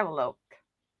more developed,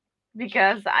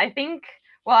 because I think,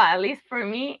 well, at least for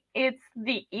me, it's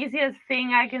the easiest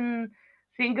thing I can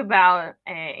think about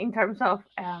in terms of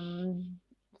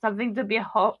something to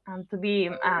be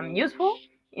useful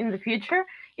in the future.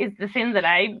 It's the thing that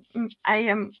I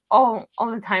am all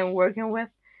the time working with.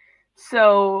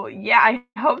 So yeah, I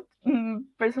hope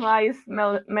personalized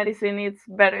medicine is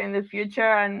better in the future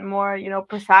and more,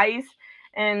 precise,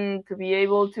 and to be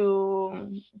able to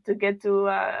get to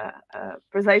a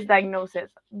precise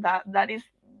diagnosis. That is,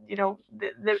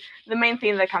 the main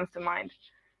thing that comes to mind.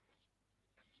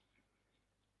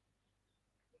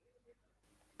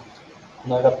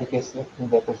 Another application in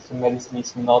the precision medicine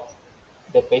is not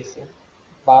the patient,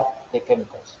 but the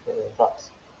chemicals, the drugs.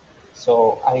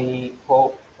 So I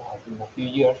hope that in a few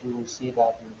years we will see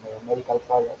that in the medical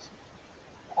trials,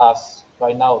 as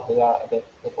right now the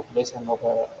population of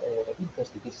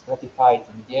interested is stratified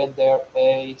in gender,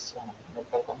 age, and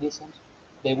medical conditions,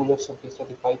 they will also be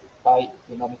stratified by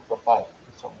genomic profile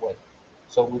in some way.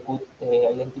 So we could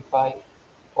identify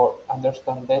or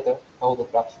understand better how the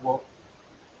drugs work,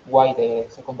 why the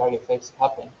secondary effects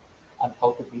happen, and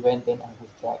how to prevent them, and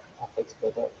which drug affects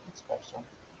better each person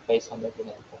based on their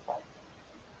genetic profile,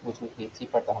 which would be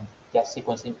cheaper than just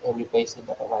sequencing every patient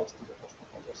that arrives to the hospital.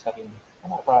 Just having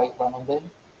an array run on them,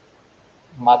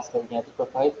 match their genetic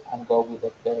profile, and go with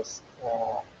the best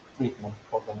treatment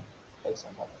for them based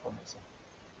on that information.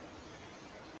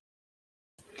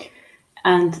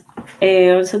 And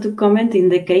also to comment in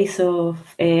the case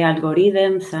of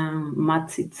algorithms and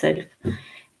maths itself,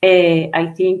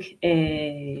 I think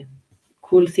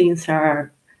cool things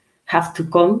have to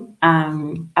come.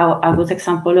 A good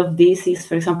example of this is,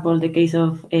 for example, the case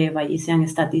of Bayesian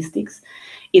statistics.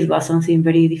 It was something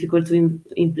very difficult to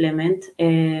implement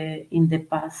in the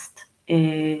past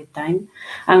time,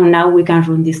 and now we can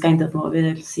run this kind of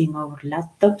models in our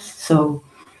laptops. So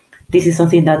this is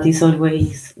something that is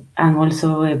always and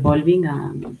also evolving,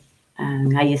 and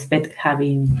And I expect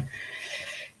having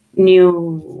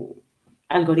new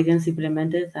algorithms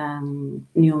implemented and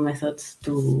new methods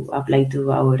to apply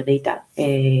to our data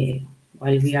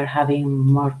while we are having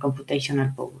more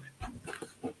computational power.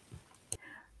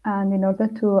 And in order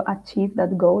to achieve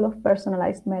that goal of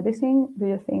personalized medicine, do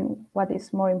you think what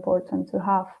is more important to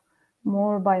have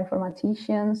more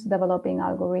bioinformaticians developing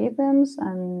algorithms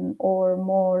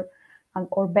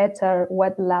or better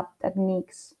wet lab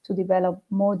techniques to develop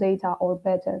more data or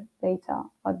better data?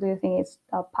 What do you think is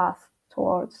the path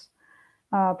towards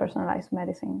personalized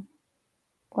medicine?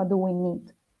 What do we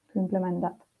need to implement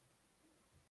that?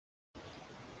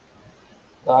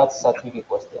 That's a tricky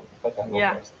question. If I can go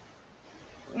Yeah. first.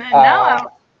 Yeah,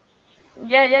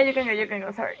 you can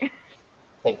go, sorry.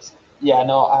 Thanks. Yeah,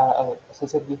 no, as I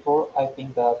said before, I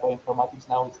think that bioinformatics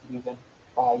now is driven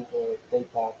by the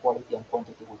data quality and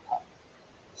quantity we have.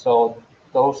 So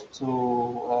those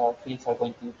two fields are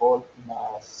going to evolve in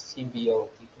a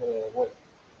symbiotic way.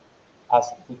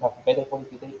 As we have better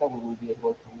quality data, we will be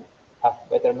able to have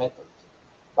better methods.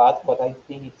 But what I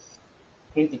think is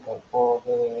critical for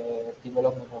the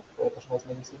development of personalized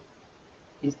medicine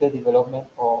is the development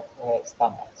of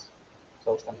standards.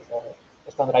 So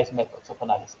standardized methods of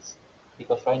analysis.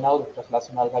 Because right now, the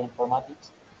translational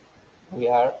bioinformatics, we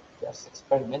are just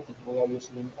experimenting. We are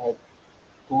using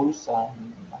tools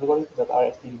and algorithms that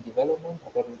are still in development,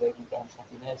 but every day we learn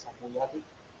something else and we add it.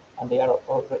 And they are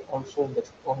also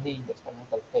only in the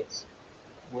experimental phase.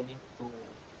 We need to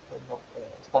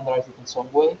standardize it in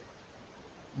some way.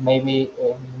 Maybe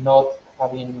not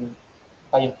having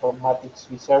bioinformatics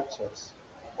researchers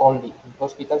only in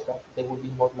hospitals, but they will be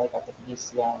more like a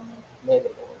technician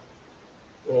level or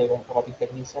bioinformatics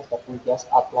technicians that will just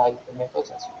apply the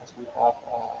methods as we have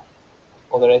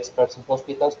other experts in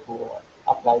hospitals to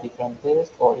apply different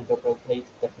tests or interpret the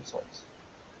results.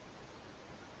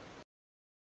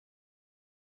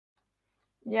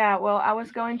 Yeah, well, I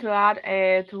was going to add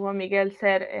to what Miguel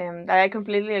said that I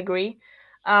completely agree.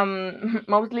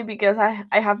 Mostly because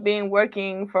I have been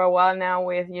working for a while now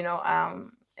with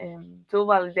tool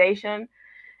validation,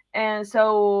 and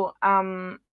so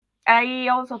I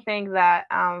also think that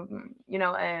the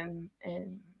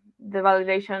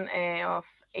validation of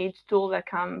each tool that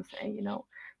comes,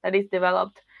 that is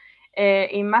developed,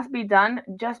 it must be done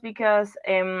just because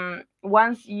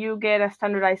once you get a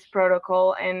standardized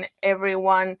protocol and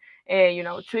everyone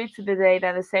treats the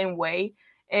data the same way,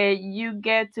 you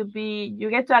get to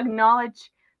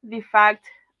acknowledge the fact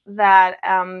that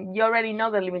you already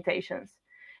know the limitations.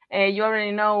 You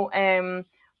already know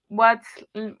what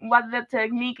the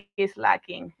technique is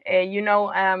lacking.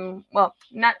 Well,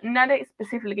 not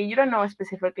specifically. You don't know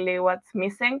specifically what's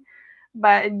missing,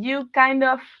 but you kind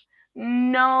of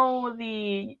know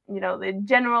the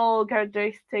general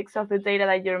characteristics of the data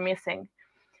that you're missing.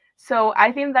 So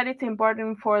I think that it's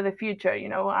important for the future.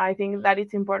 I think that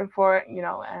it's important for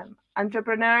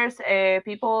entrepreneurs,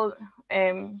 people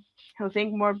who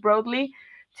think more broadly,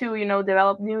 to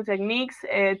develop new techniques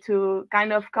to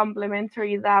kind of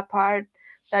complementary that part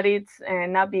that it's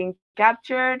not being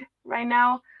captured right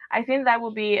now. I think that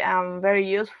would be very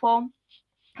useful.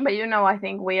 But I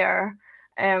think we are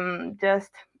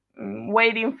just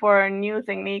waiting for new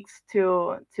techniques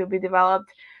to be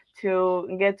developed,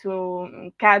 to get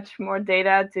to catch more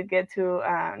data, to get to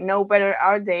know better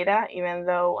our data, even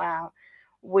though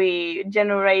we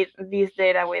generate this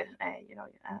data with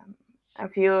a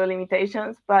few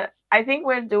limitations. But I think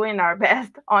we're doing our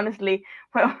best, honestly,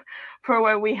 for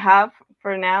what we have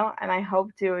for now, and I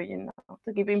hope to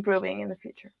keep improving in the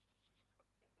future.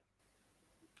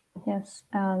 Yes,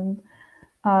 and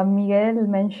Miguel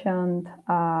mentioned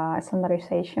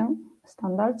standardization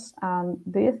standards.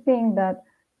 Do you think that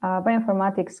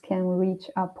bioinformatics can reach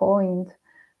a point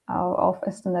of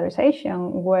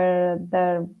standardization where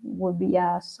there will be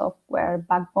a software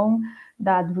backbone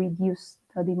that reduces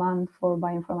the demand for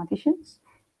bioinformaticians?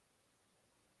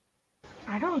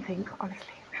 I don't think,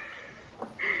 honestly.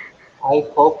 I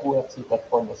hope we achieve that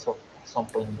point at some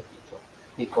point in the future,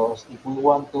 because if we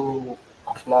want to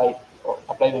apply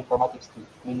bioinformatics to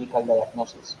clinical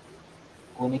diagnosis,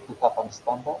 we need to have a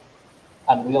standard,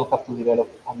 and we don't have to develop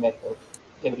a method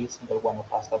every single one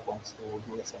of us that wants to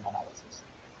do the same analysis.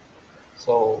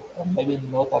 So maybe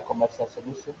not a commercial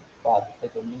solution, but the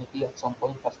community at some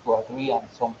point has to agree on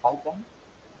some pipeline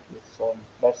with some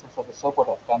versions of the software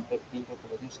that can be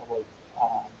reproducible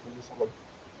and reusable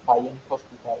by any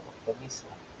hospital or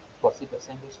clinician to achieve the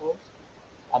same results,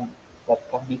 and that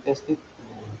can be tested to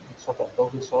make sure that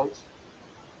those results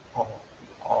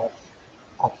are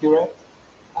accurate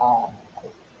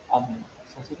and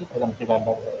sensitive. I don't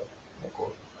remember the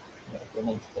code. the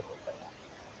main stakeholder right now.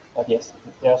 But yes,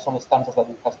 there are some standards that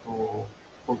we have to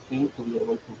fulfill to be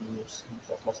able to be used in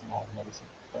translational medicine,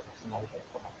 translational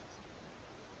bioinformatics.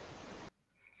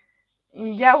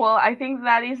 Yeah, well, I think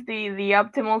that is the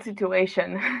optimal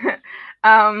situation.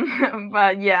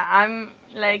 But yeah, I'm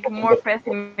like more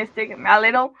pessimistic a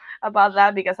little about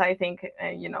that because I think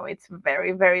it's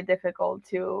very, very difficult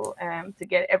to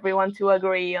get everyone to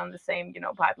agree on the same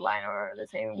pipeline or the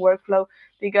same workflow,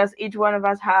 because each one of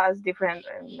us has different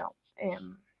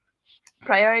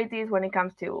priorities when it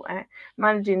comes to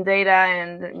managing data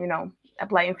and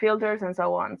applying filters and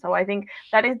so on. So I think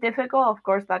that is difficult. Of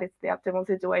course, that is the optimal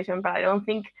situation, but I don't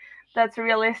think that's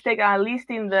realistic, at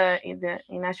least in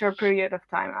a short period of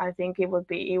time. I think it would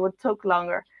take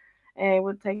longer. It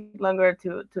would take longer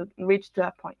to reach to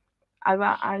that point.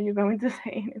 Alba, are you going to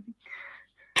say anything?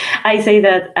 I say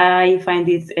that I find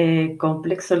it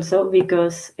complex also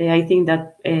because I think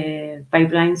that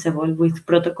pipelines evolve with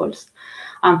protocols,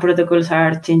 and protocols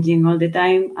are changing all the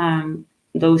time, and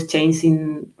those change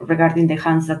regarding the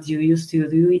hands that you use to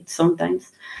do it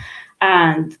sometimes.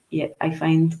 And yeah, I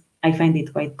find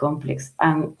it quite complex,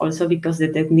 and also because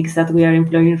the techniques that we are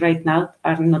employing right now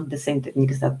are not the same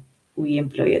techniques that we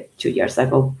employed 2 years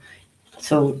ago.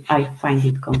 So I find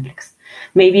it complex.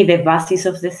 Maybe the basis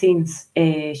of the things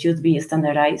should be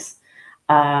standardized,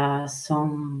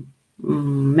 some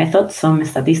methods, some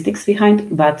statistics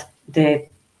behind, but the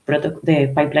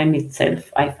pipeline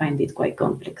itself, I find it quite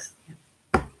complex.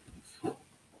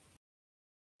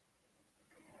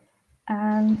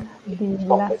 And the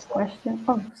last question.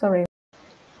 Oh, sorry.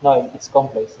 No, it's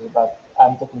complex, but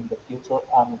I'm talking in the future,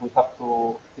 and we have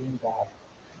to think that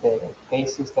the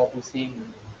cases that we see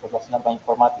in professional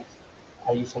bioinformatics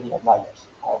are usually outliers,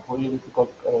 are really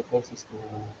difficult cases to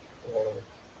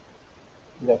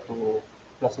either to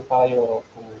classify or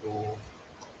to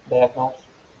diagnose,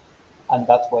 and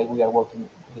that's why we are working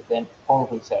with them on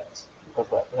research, because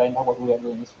right now what we are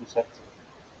doing is research.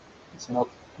 It's not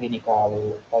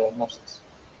clinical diagnosis.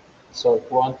 So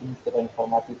if we want to move the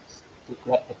bioinformatics to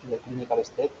the clinical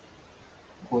step,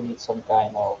 we need some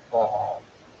kind of,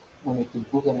 we need to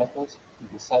improve the methods to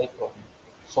decide on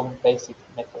some basic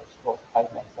methods or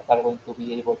pipelines that are going to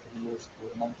be able to be used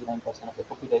to 99% of the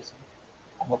population.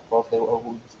 And of course, there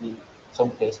will be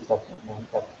some cases that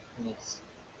needs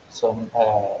some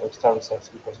extra research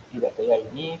because either they are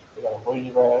unique, they are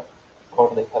really rare,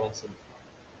 or they haven't seen it.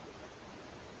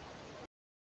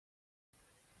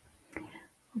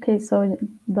 Okay, so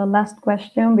the last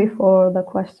question before the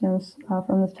questions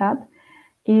from the chat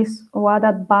is, what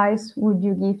advice would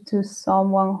you give to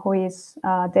someone who is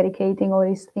dedicating or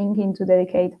is thinking to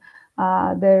dedicate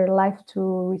their life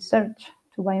to research,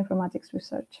 to bioinformatics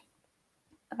research?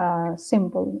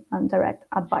 Simple and direct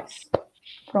advice.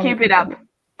 Keep it up.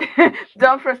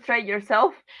 Don't frustrate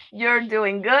yourself. You're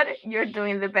doing good. You're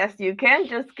doing the best you can.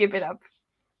 Just keep it up.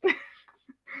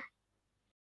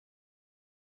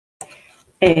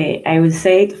 I would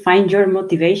say find your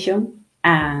motivation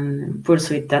and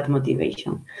pursue that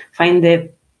motivation. Find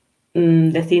the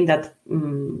thing that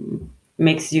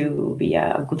makes you be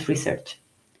a good researcher.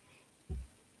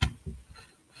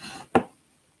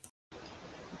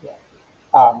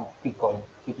 Yeah, keep going,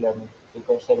 keep learning,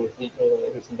 because every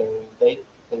single day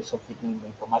there is something new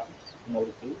in informatics in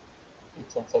every field. It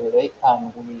changes every day,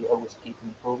 and we always keep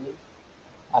improving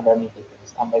and learning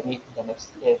things. And maybe the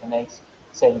next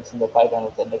savings in the pipeline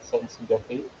or the next savings in your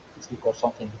field is because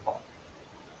something you found.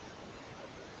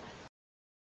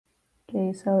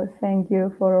 Okay, so thank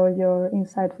you for all your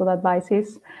insightful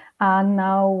advices. And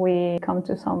now we come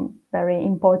to some very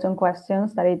important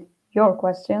questions, that is your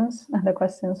questions, the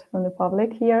questions from the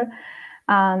public here.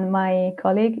 And my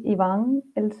colleague, Ivan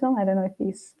Elson, I don't know if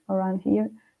he's around here.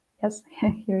 Yes,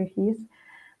 here he is.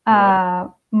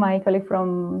 My colleague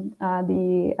from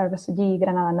the RSG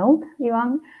Granada node,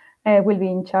 Ivan, will be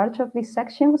in charge of this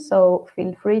section. So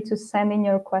feel free to send in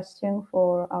your question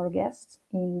for our guests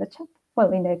in the chat.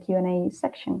 Well, in the Q&A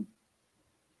section.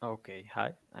 Okay,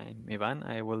 hi, I'm Ivan.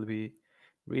 I will be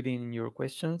reading your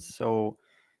questions. So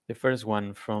the first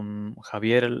one from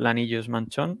Javier Lanillos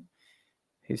Manchon.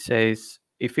 He says,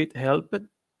 if it helped,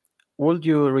 would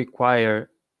you require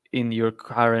in your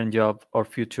current job or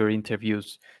future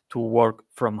interviews to work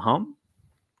from home?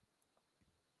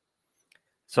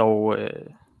 So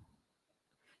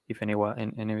if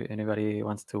anybody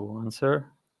wants to answer,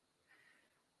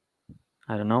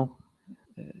 I don't know,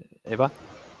 Eva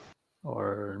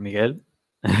or Miguel.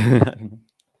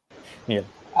 Miguel.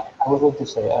 I was going to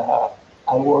say,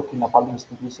 I work in a public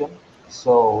institution,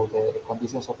 so the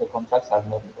conditions of the contracts are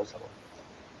not negotiable.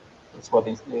 It's what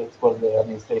the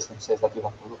administration says that you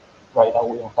have to do. right now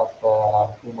we don't have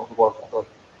remote work at all.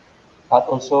 But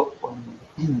also,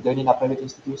 joining a private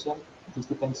institution, this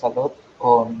depends a lot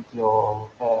on your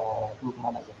group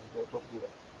manager, your group leader.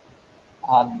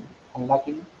 And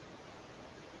unluckily,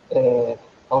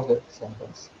 how's the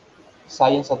sentence?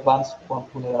 Science advanced one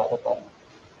funeral at a time.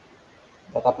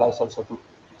 That applies also to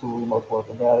remote work.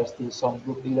 And there are still some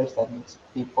group leaders that needs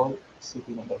people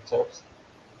sitting in their chairs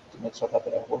to make sure that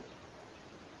they are working.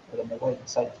 I don't know why in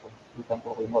science we can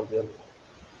go remotely everywhere.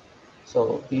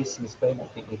 So this in Spain, I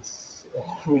think it's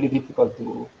really difficult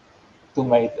to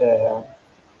make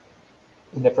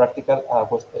in the practical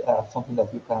was something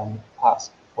that you can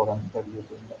ask for an interview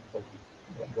during the interview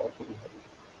when you are to interview.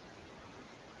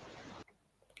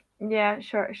 Yeah,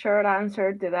 short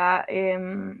answer to that.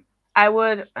 I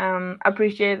would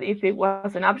appreciate if it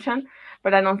was an option,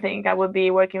 but I don't think I would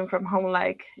be working from home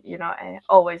like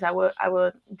always. I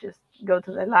would just go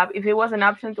to the lab. If it was an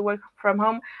option to work from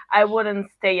home, I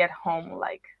wouldn't stay at home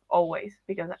like always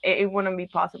because it wouldn't be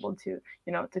possible to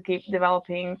to keep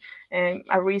developing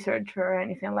a research or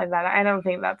anything like that. I don't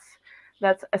think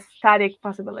that's a static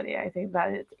possibility. I think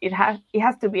that it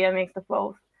has to be a mix of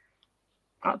both.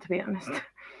 To be honest.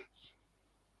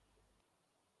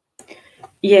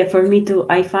 Yeah, for me too.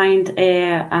 I find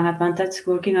an advantage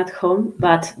working at home,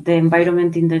 but the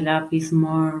environment in the lab is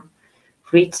more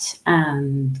rich,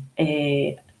 and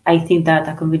I think that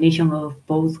a combination of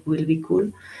both will be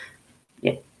cool.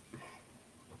 Yeah.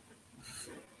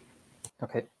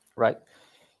 Okay, right.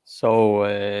 So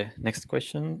next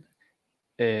question.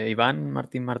 Ivan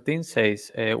Martin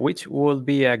says, which would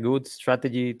be a good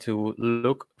strategy to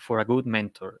look for a good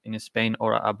mentor in Spain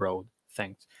or abroad?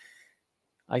 Thanks.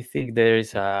 I think there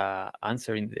is a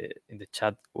answer in the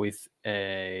chat with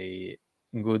a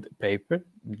good paper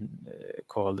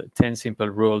called 10 Simple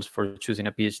Rules for Choosing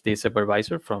a PhD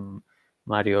Supervisor from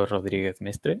Mario Rodriguez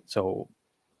Mestre. So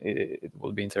it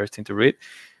will be interesting to read.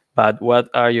 But what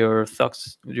are your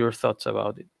thoughts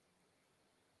about it?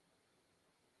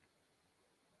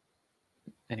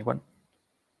 Anyone?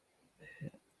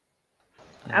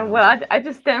 Well, I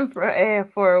just stand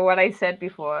for what I said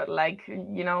before. Like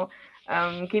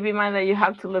keep in mind that you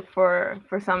have to look for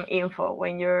some info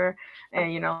when you're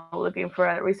looking for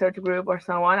a research group or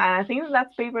so on. And I think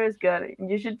that paper is good.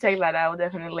 You should check that out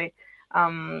definitely.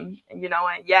 And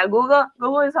yeah,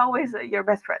 Google is always your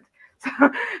best friend.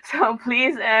 So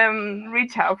please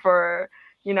reach out for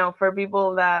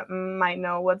people that might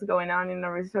know what's going on in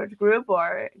a research group,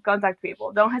 or contact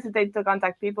people. Don't hesitate to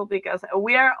contact people because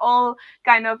we are all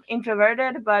kind of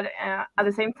introverted, but at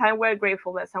the same time, we're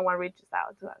grateful that someone reaches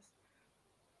out to us.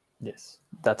 Yes,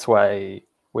 that's why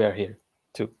we are here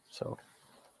too. So,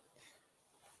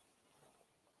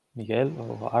 Miguel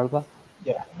or Alba?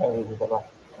 Yeah, I agree with that.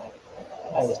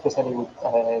 I especially would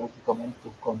recommend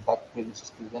to contact previous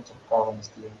students or current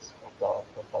students of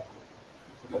that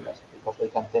supervisor, because they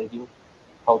can tell you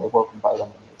how the work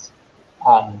environment is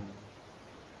and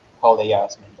how they are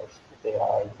as mentors, if they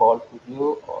are involved with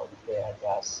you or if they are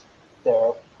just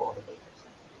there for the papers.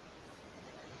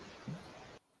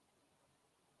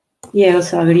 Yeah,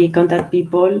 also agree. Contact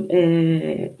people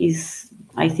is,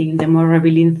 I think, the more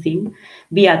revealing thing.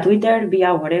 Via Twitter,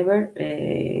 via whatever,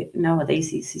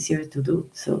 nowadays it's easier to do.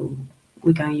 So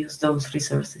we can use those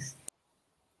resources.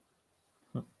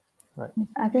 Right.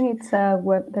 I think it's a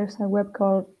web. There's a web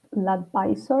called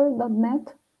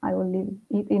ladvisor.net. I will leave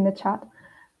it in the chat,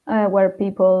 where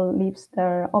people leave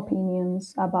their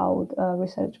opinions about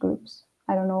research groups.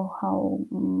 I don't know how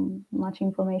much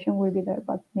information will be there,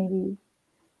 but maybe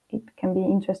it can be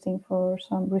interesting for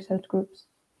some research groups.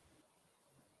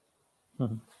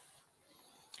 Mm-hmm.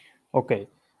 Okay.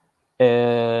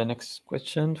 Next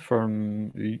question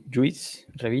from Luis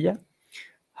Revilla.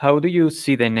 How do you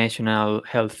see the national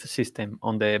health system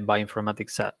on the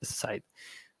bioinformatics side?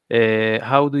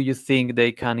 How do you think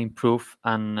they can improve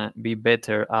and be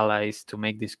better allies to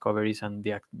make discoveries and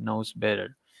diagnose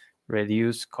better,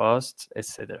 reduce costs,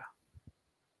 etc.?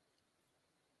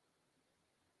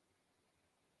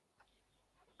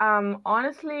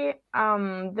 Honestly,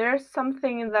 there's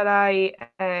something that I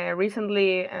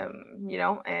recently,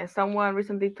 someone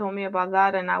recently told me about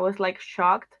that, and I was like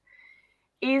shocked.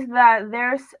 Is that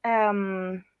there's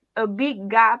a big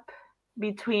gap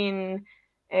between,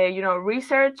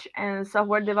 research and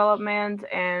software development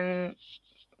and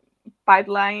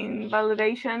pipeline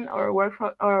validation or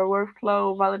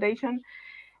workflow validation,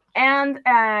 and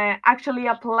actually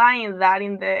applying that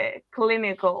in the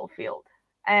clinical field.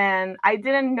 And I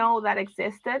didn't know that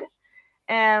existed.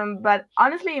 But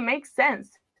honestly, it makes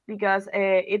sense because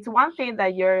it's one thing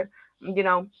that you're,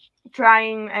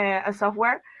 trying a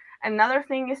software, Another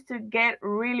thing is to get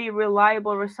really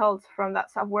reliable results from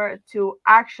that software to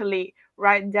actually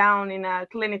write down in a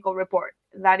clinical report.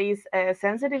 That is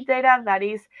sensitive data that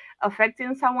is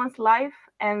affecting someone's life,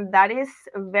 and that is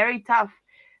very tough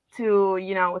to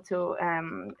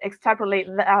extrapolate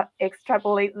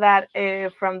that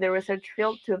from the research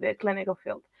field to the clinical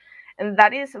field. And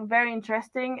that is very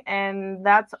interesting, and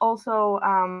that's also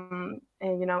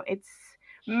it's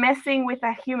messing with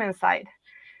a human side,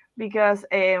 because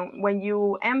when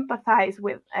you empathize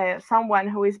with someone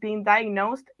who is being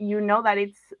diagnosed, you know that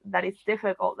it's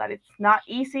difficult, that it's not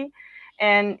easy,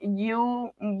 and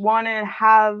you want to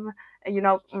have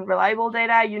reliable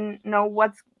data. You know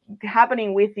what's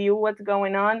happening with you, what's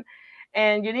going on,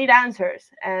 and you need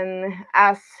answers. And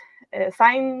as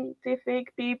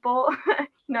scientific people,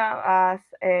 as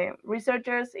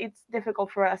researchers, it's difficult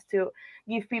for us to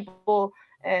give people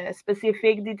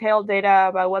specific detailed data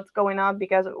about what's going on,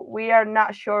 because we are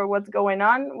not sure what's going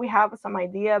on. We have some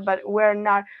idea, but we're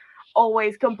not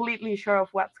always completely sure of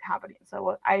what's happening.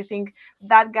 So I think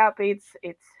that gap, it's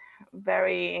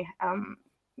very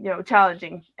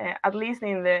challenging, at least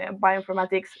in the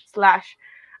bioinformatics slash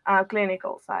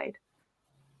clinical side.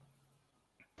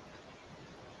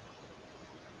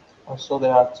 Also,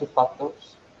 there are two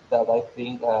factors that I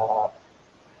think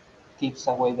keeps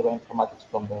away the bioinformatics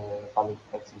from the public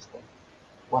health system.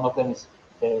 One of them is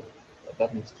the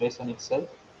administration itself,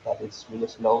 that is really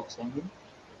slow changing.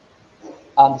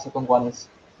 And the second one is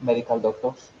medical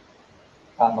doctors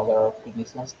and other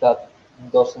clinicians that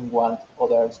doesn't want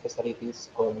other specialties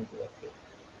going into the field.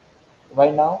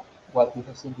 Right now, what we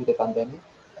have seen with the pandemic,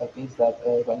 I think, is that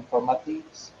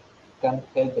bioinformatics can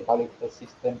help the public health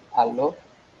system a lot,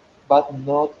 but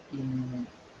not in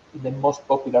the most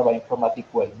popular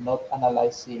bioinformatic way, not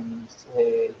analyzing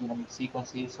genomic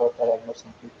sequences or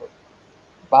diagnosing people,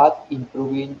 but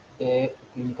improving the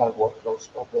clinical workflows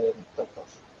of the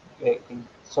doctors.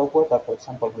 Software that, for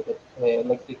example, with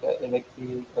electrical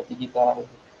digital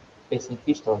patient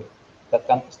history, that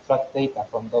can extract data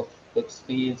from those text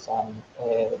fields and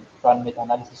run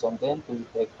meta-analysis on them to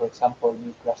detect, for example,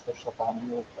 new clusters of a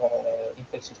new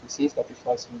infectious disease that is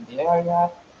rising in the area,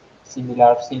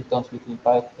 similar symptoms between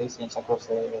patients across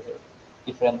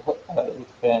different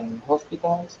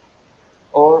hospitals.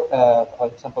 Or, for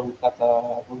example, we have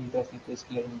a really interesting case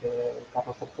here in the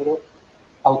Carlos III,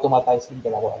 automatizing the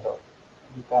laboratory.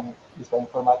 You can use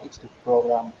bioinformatics to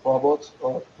program robots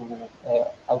or to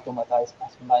automatize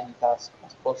as many tasks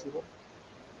as possible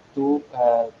to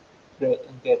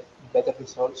get better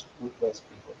results with less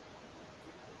people,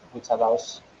 which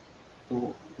allows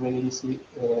to really easily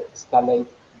escalate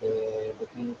the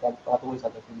clinical pathways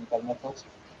and the clinical methods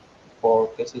for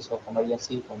cases of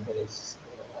emergency when there is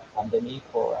a pandemic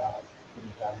or a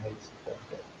clinical medicine.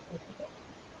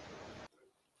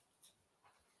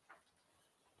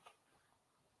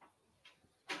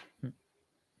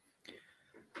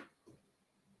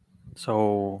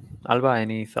 So, Alba,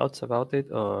 any thoughts about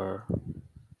it, or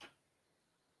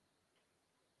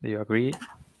do you agree?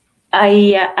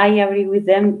 I agree with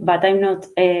them, but I'm not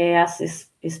I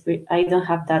don't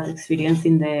have that experience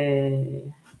in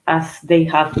the as they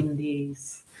have in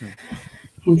this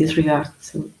regard.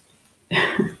 So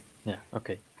Yeah.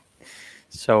 Okay.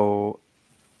 So,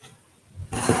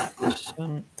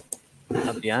 question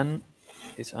Adrian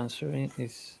is answering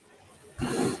is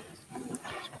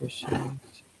questions.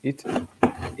 It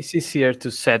is easier to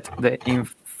set the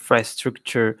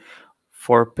infrastructure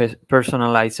for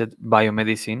personalized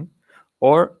biomedicine,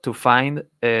 or to find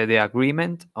the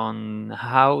agreement on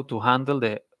how to handle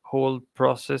the whole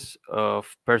process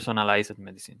of personalized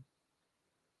medicine.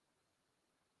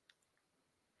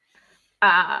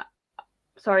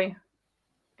 Sorry,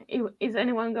 is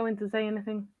anyone going to say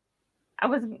anything? I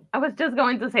was just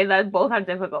going to say that both are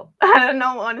difficult. I don't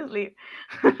know, honestly,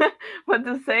 what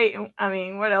to say. I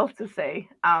mean, what else to say?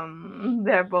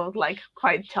 They're both like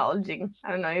quite challenging.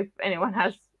 I don't know if anyone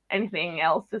has anything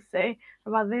else to say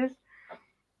about this.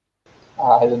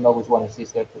 I don't know which one is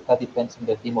easier. That depends on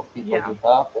the team of people Yeah. you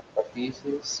have, the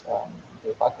practices,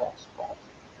 the backgrounds. But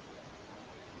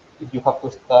if you have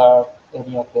to start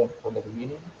any of them from the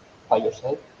beginning by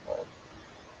yourself,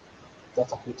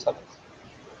 that's a huge challenge.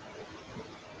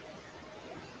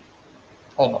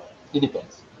 I don't know. It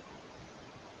depends.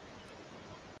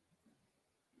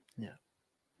 Yeah.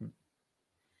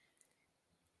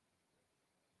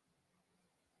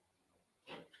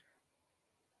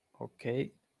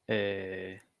 Okay.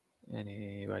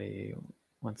 Anybody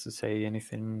wants to say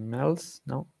anything else?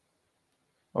 No?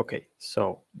 Okay.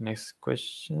 So, next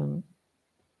question.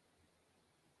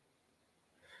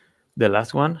 The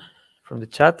last one from the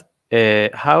chat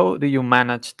How do you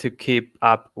manage to keep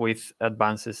up with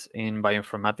advances in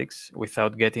bioinformatics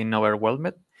without getting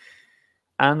overwhelmed?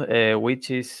 And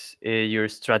which is your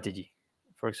strategy?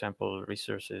 For example,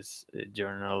 resources,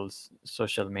 journals,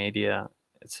 social media,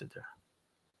 etc.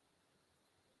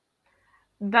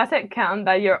 Does it count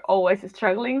that you're always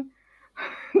struggling?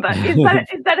 Is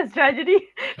that a strategy?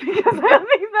 Because I don't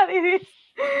think that it is.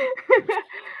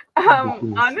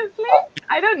 Honestly,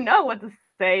 I don't know what to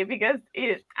say because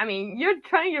I mean, you're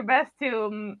trying your best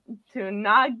to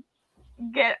not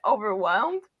get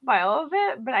overwhelmed by all of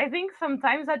it, but I think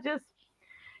sometimes I just,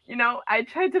 I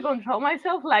try to control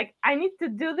myself. Like, I need to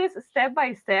do this step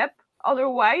by step.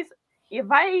 Otherwise,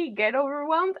 if I get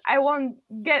overwhelmed, I won't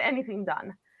get anything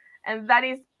done. And that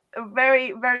is a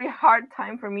very, very hard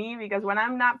time for me because when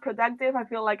I'm not productive, I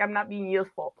feel like I'm not being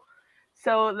useful.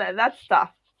 So that's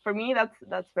tough. For me,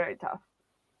 that's very tough.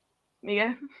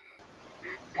 Miguel?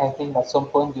 I think at some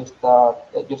point you stop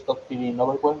feeling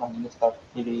overwhelmed and you start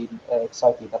feeling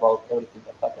excited about everything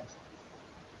that happens.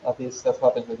 At least that's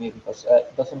what happens with me because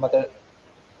it doesn't matter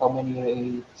how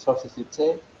many sources you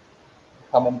check,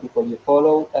 how many people you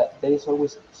follow. There is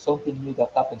always something new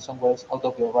that happens somewhere else out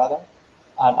of your radar.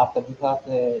 And after you have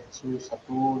choose a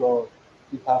tool or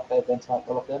you have benchmark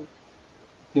all of them,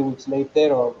 a few weeks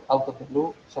later or out of the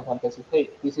blue, someone tells you, hey,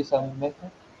 this is a new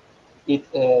method. It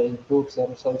improves the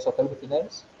results of everything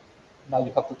else. Now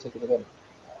you have to check it again.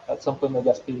 At some point, I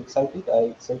just feel excited.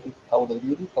 I excited how they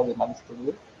did it, how they managed to do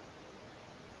it.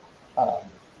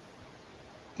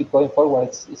 Keep going forward.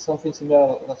 It's something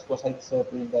similar. That's what I said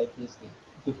during the PhD.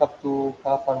 You have to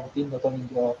have a routine not only in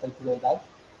your day-to-day life,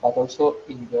 but also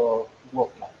in your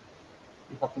work life.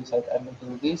 You have to decide, I'm going to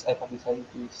do this. I have decided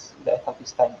this. I have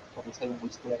this time for deciding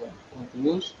which tool I'm going to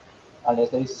use. Unless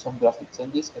there is some drastic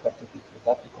changes, I have to keep with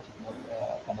that because if not,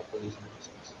 cannot produce any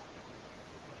results.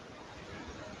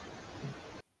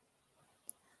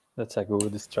 That's a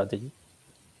good strategy.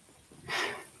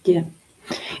 Yeah,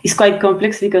 it's quite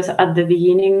complex because at the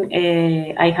beginning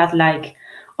I had like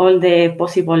all the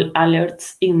possible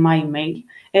alerts in my mail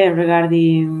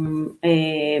regarding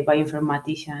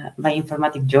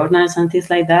bioinformatic journals and things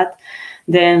like that.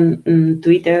 Then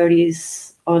Twitter is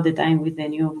all the time with the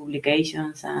new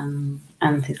publications and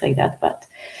things like that. But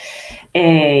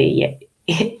yeah,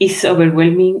 it's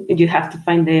overwhelming. You have to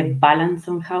find the balance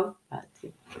somehow. But,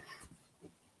 yeah.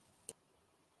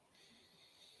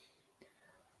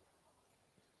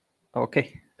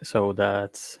 Okay, so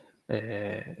that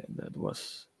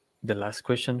was the last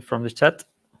question from the chat.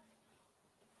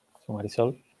 So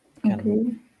Marisol, Okay,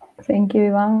 thank you,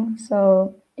 Ivan.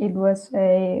 So it was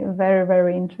a very,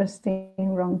 very interesting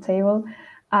roundtable.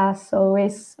 As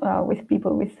always, with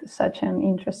people with such an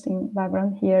interesting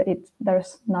background here,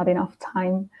 there's not enough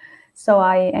time. So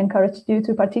I encourage you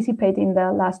to participate in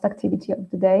the last activity of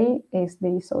the day, is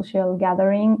the social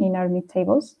gathering in our meet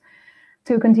tables,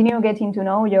 to continue getting to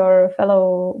know your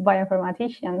fellow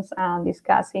bioinformaticians and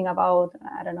discussing about,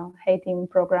 I don't know, hating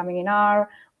programming in R,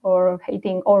 or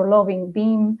hating or loving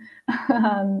BIM,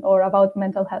 or about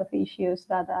mental health issues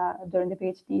that during the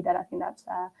PhD, that I think that's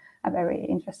a very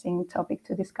interesting topic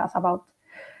to discuss about.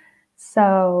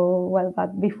 So, well,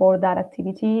 but before that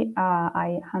activity,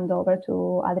 I hand over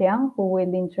to Adrián, who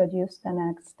will introduce the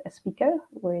next speaker,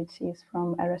 which is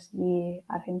from RSG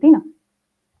Argentina.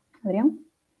 Adrián,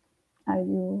 are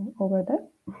you over there?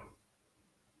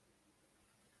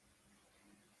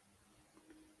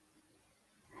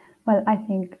 Well, I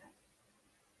think,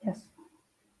 yes,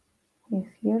 he's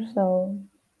here, so...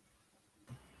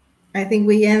 I think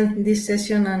we end this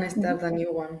session and start a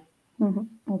new one.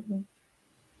 Okay.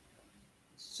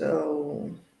 So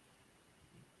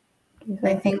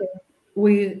I think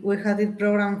we had it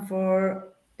programmed for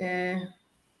in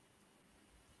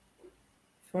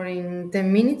 10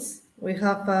 minutes. We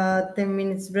have a 10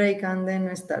 minutes break and then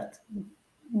we start.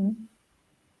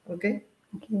 Okay?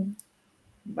 Okay.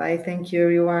 Bye. Thank you,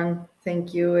 everyone.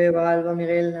 Thank you, Eva, Alba,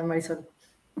 Miguel, and Marisol.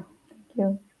 Thank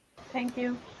you. Thank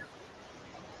you.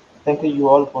 Thank you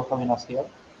all for having us here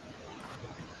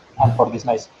and for this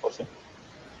nice symposium.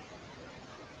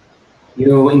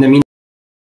 You, in the meantime,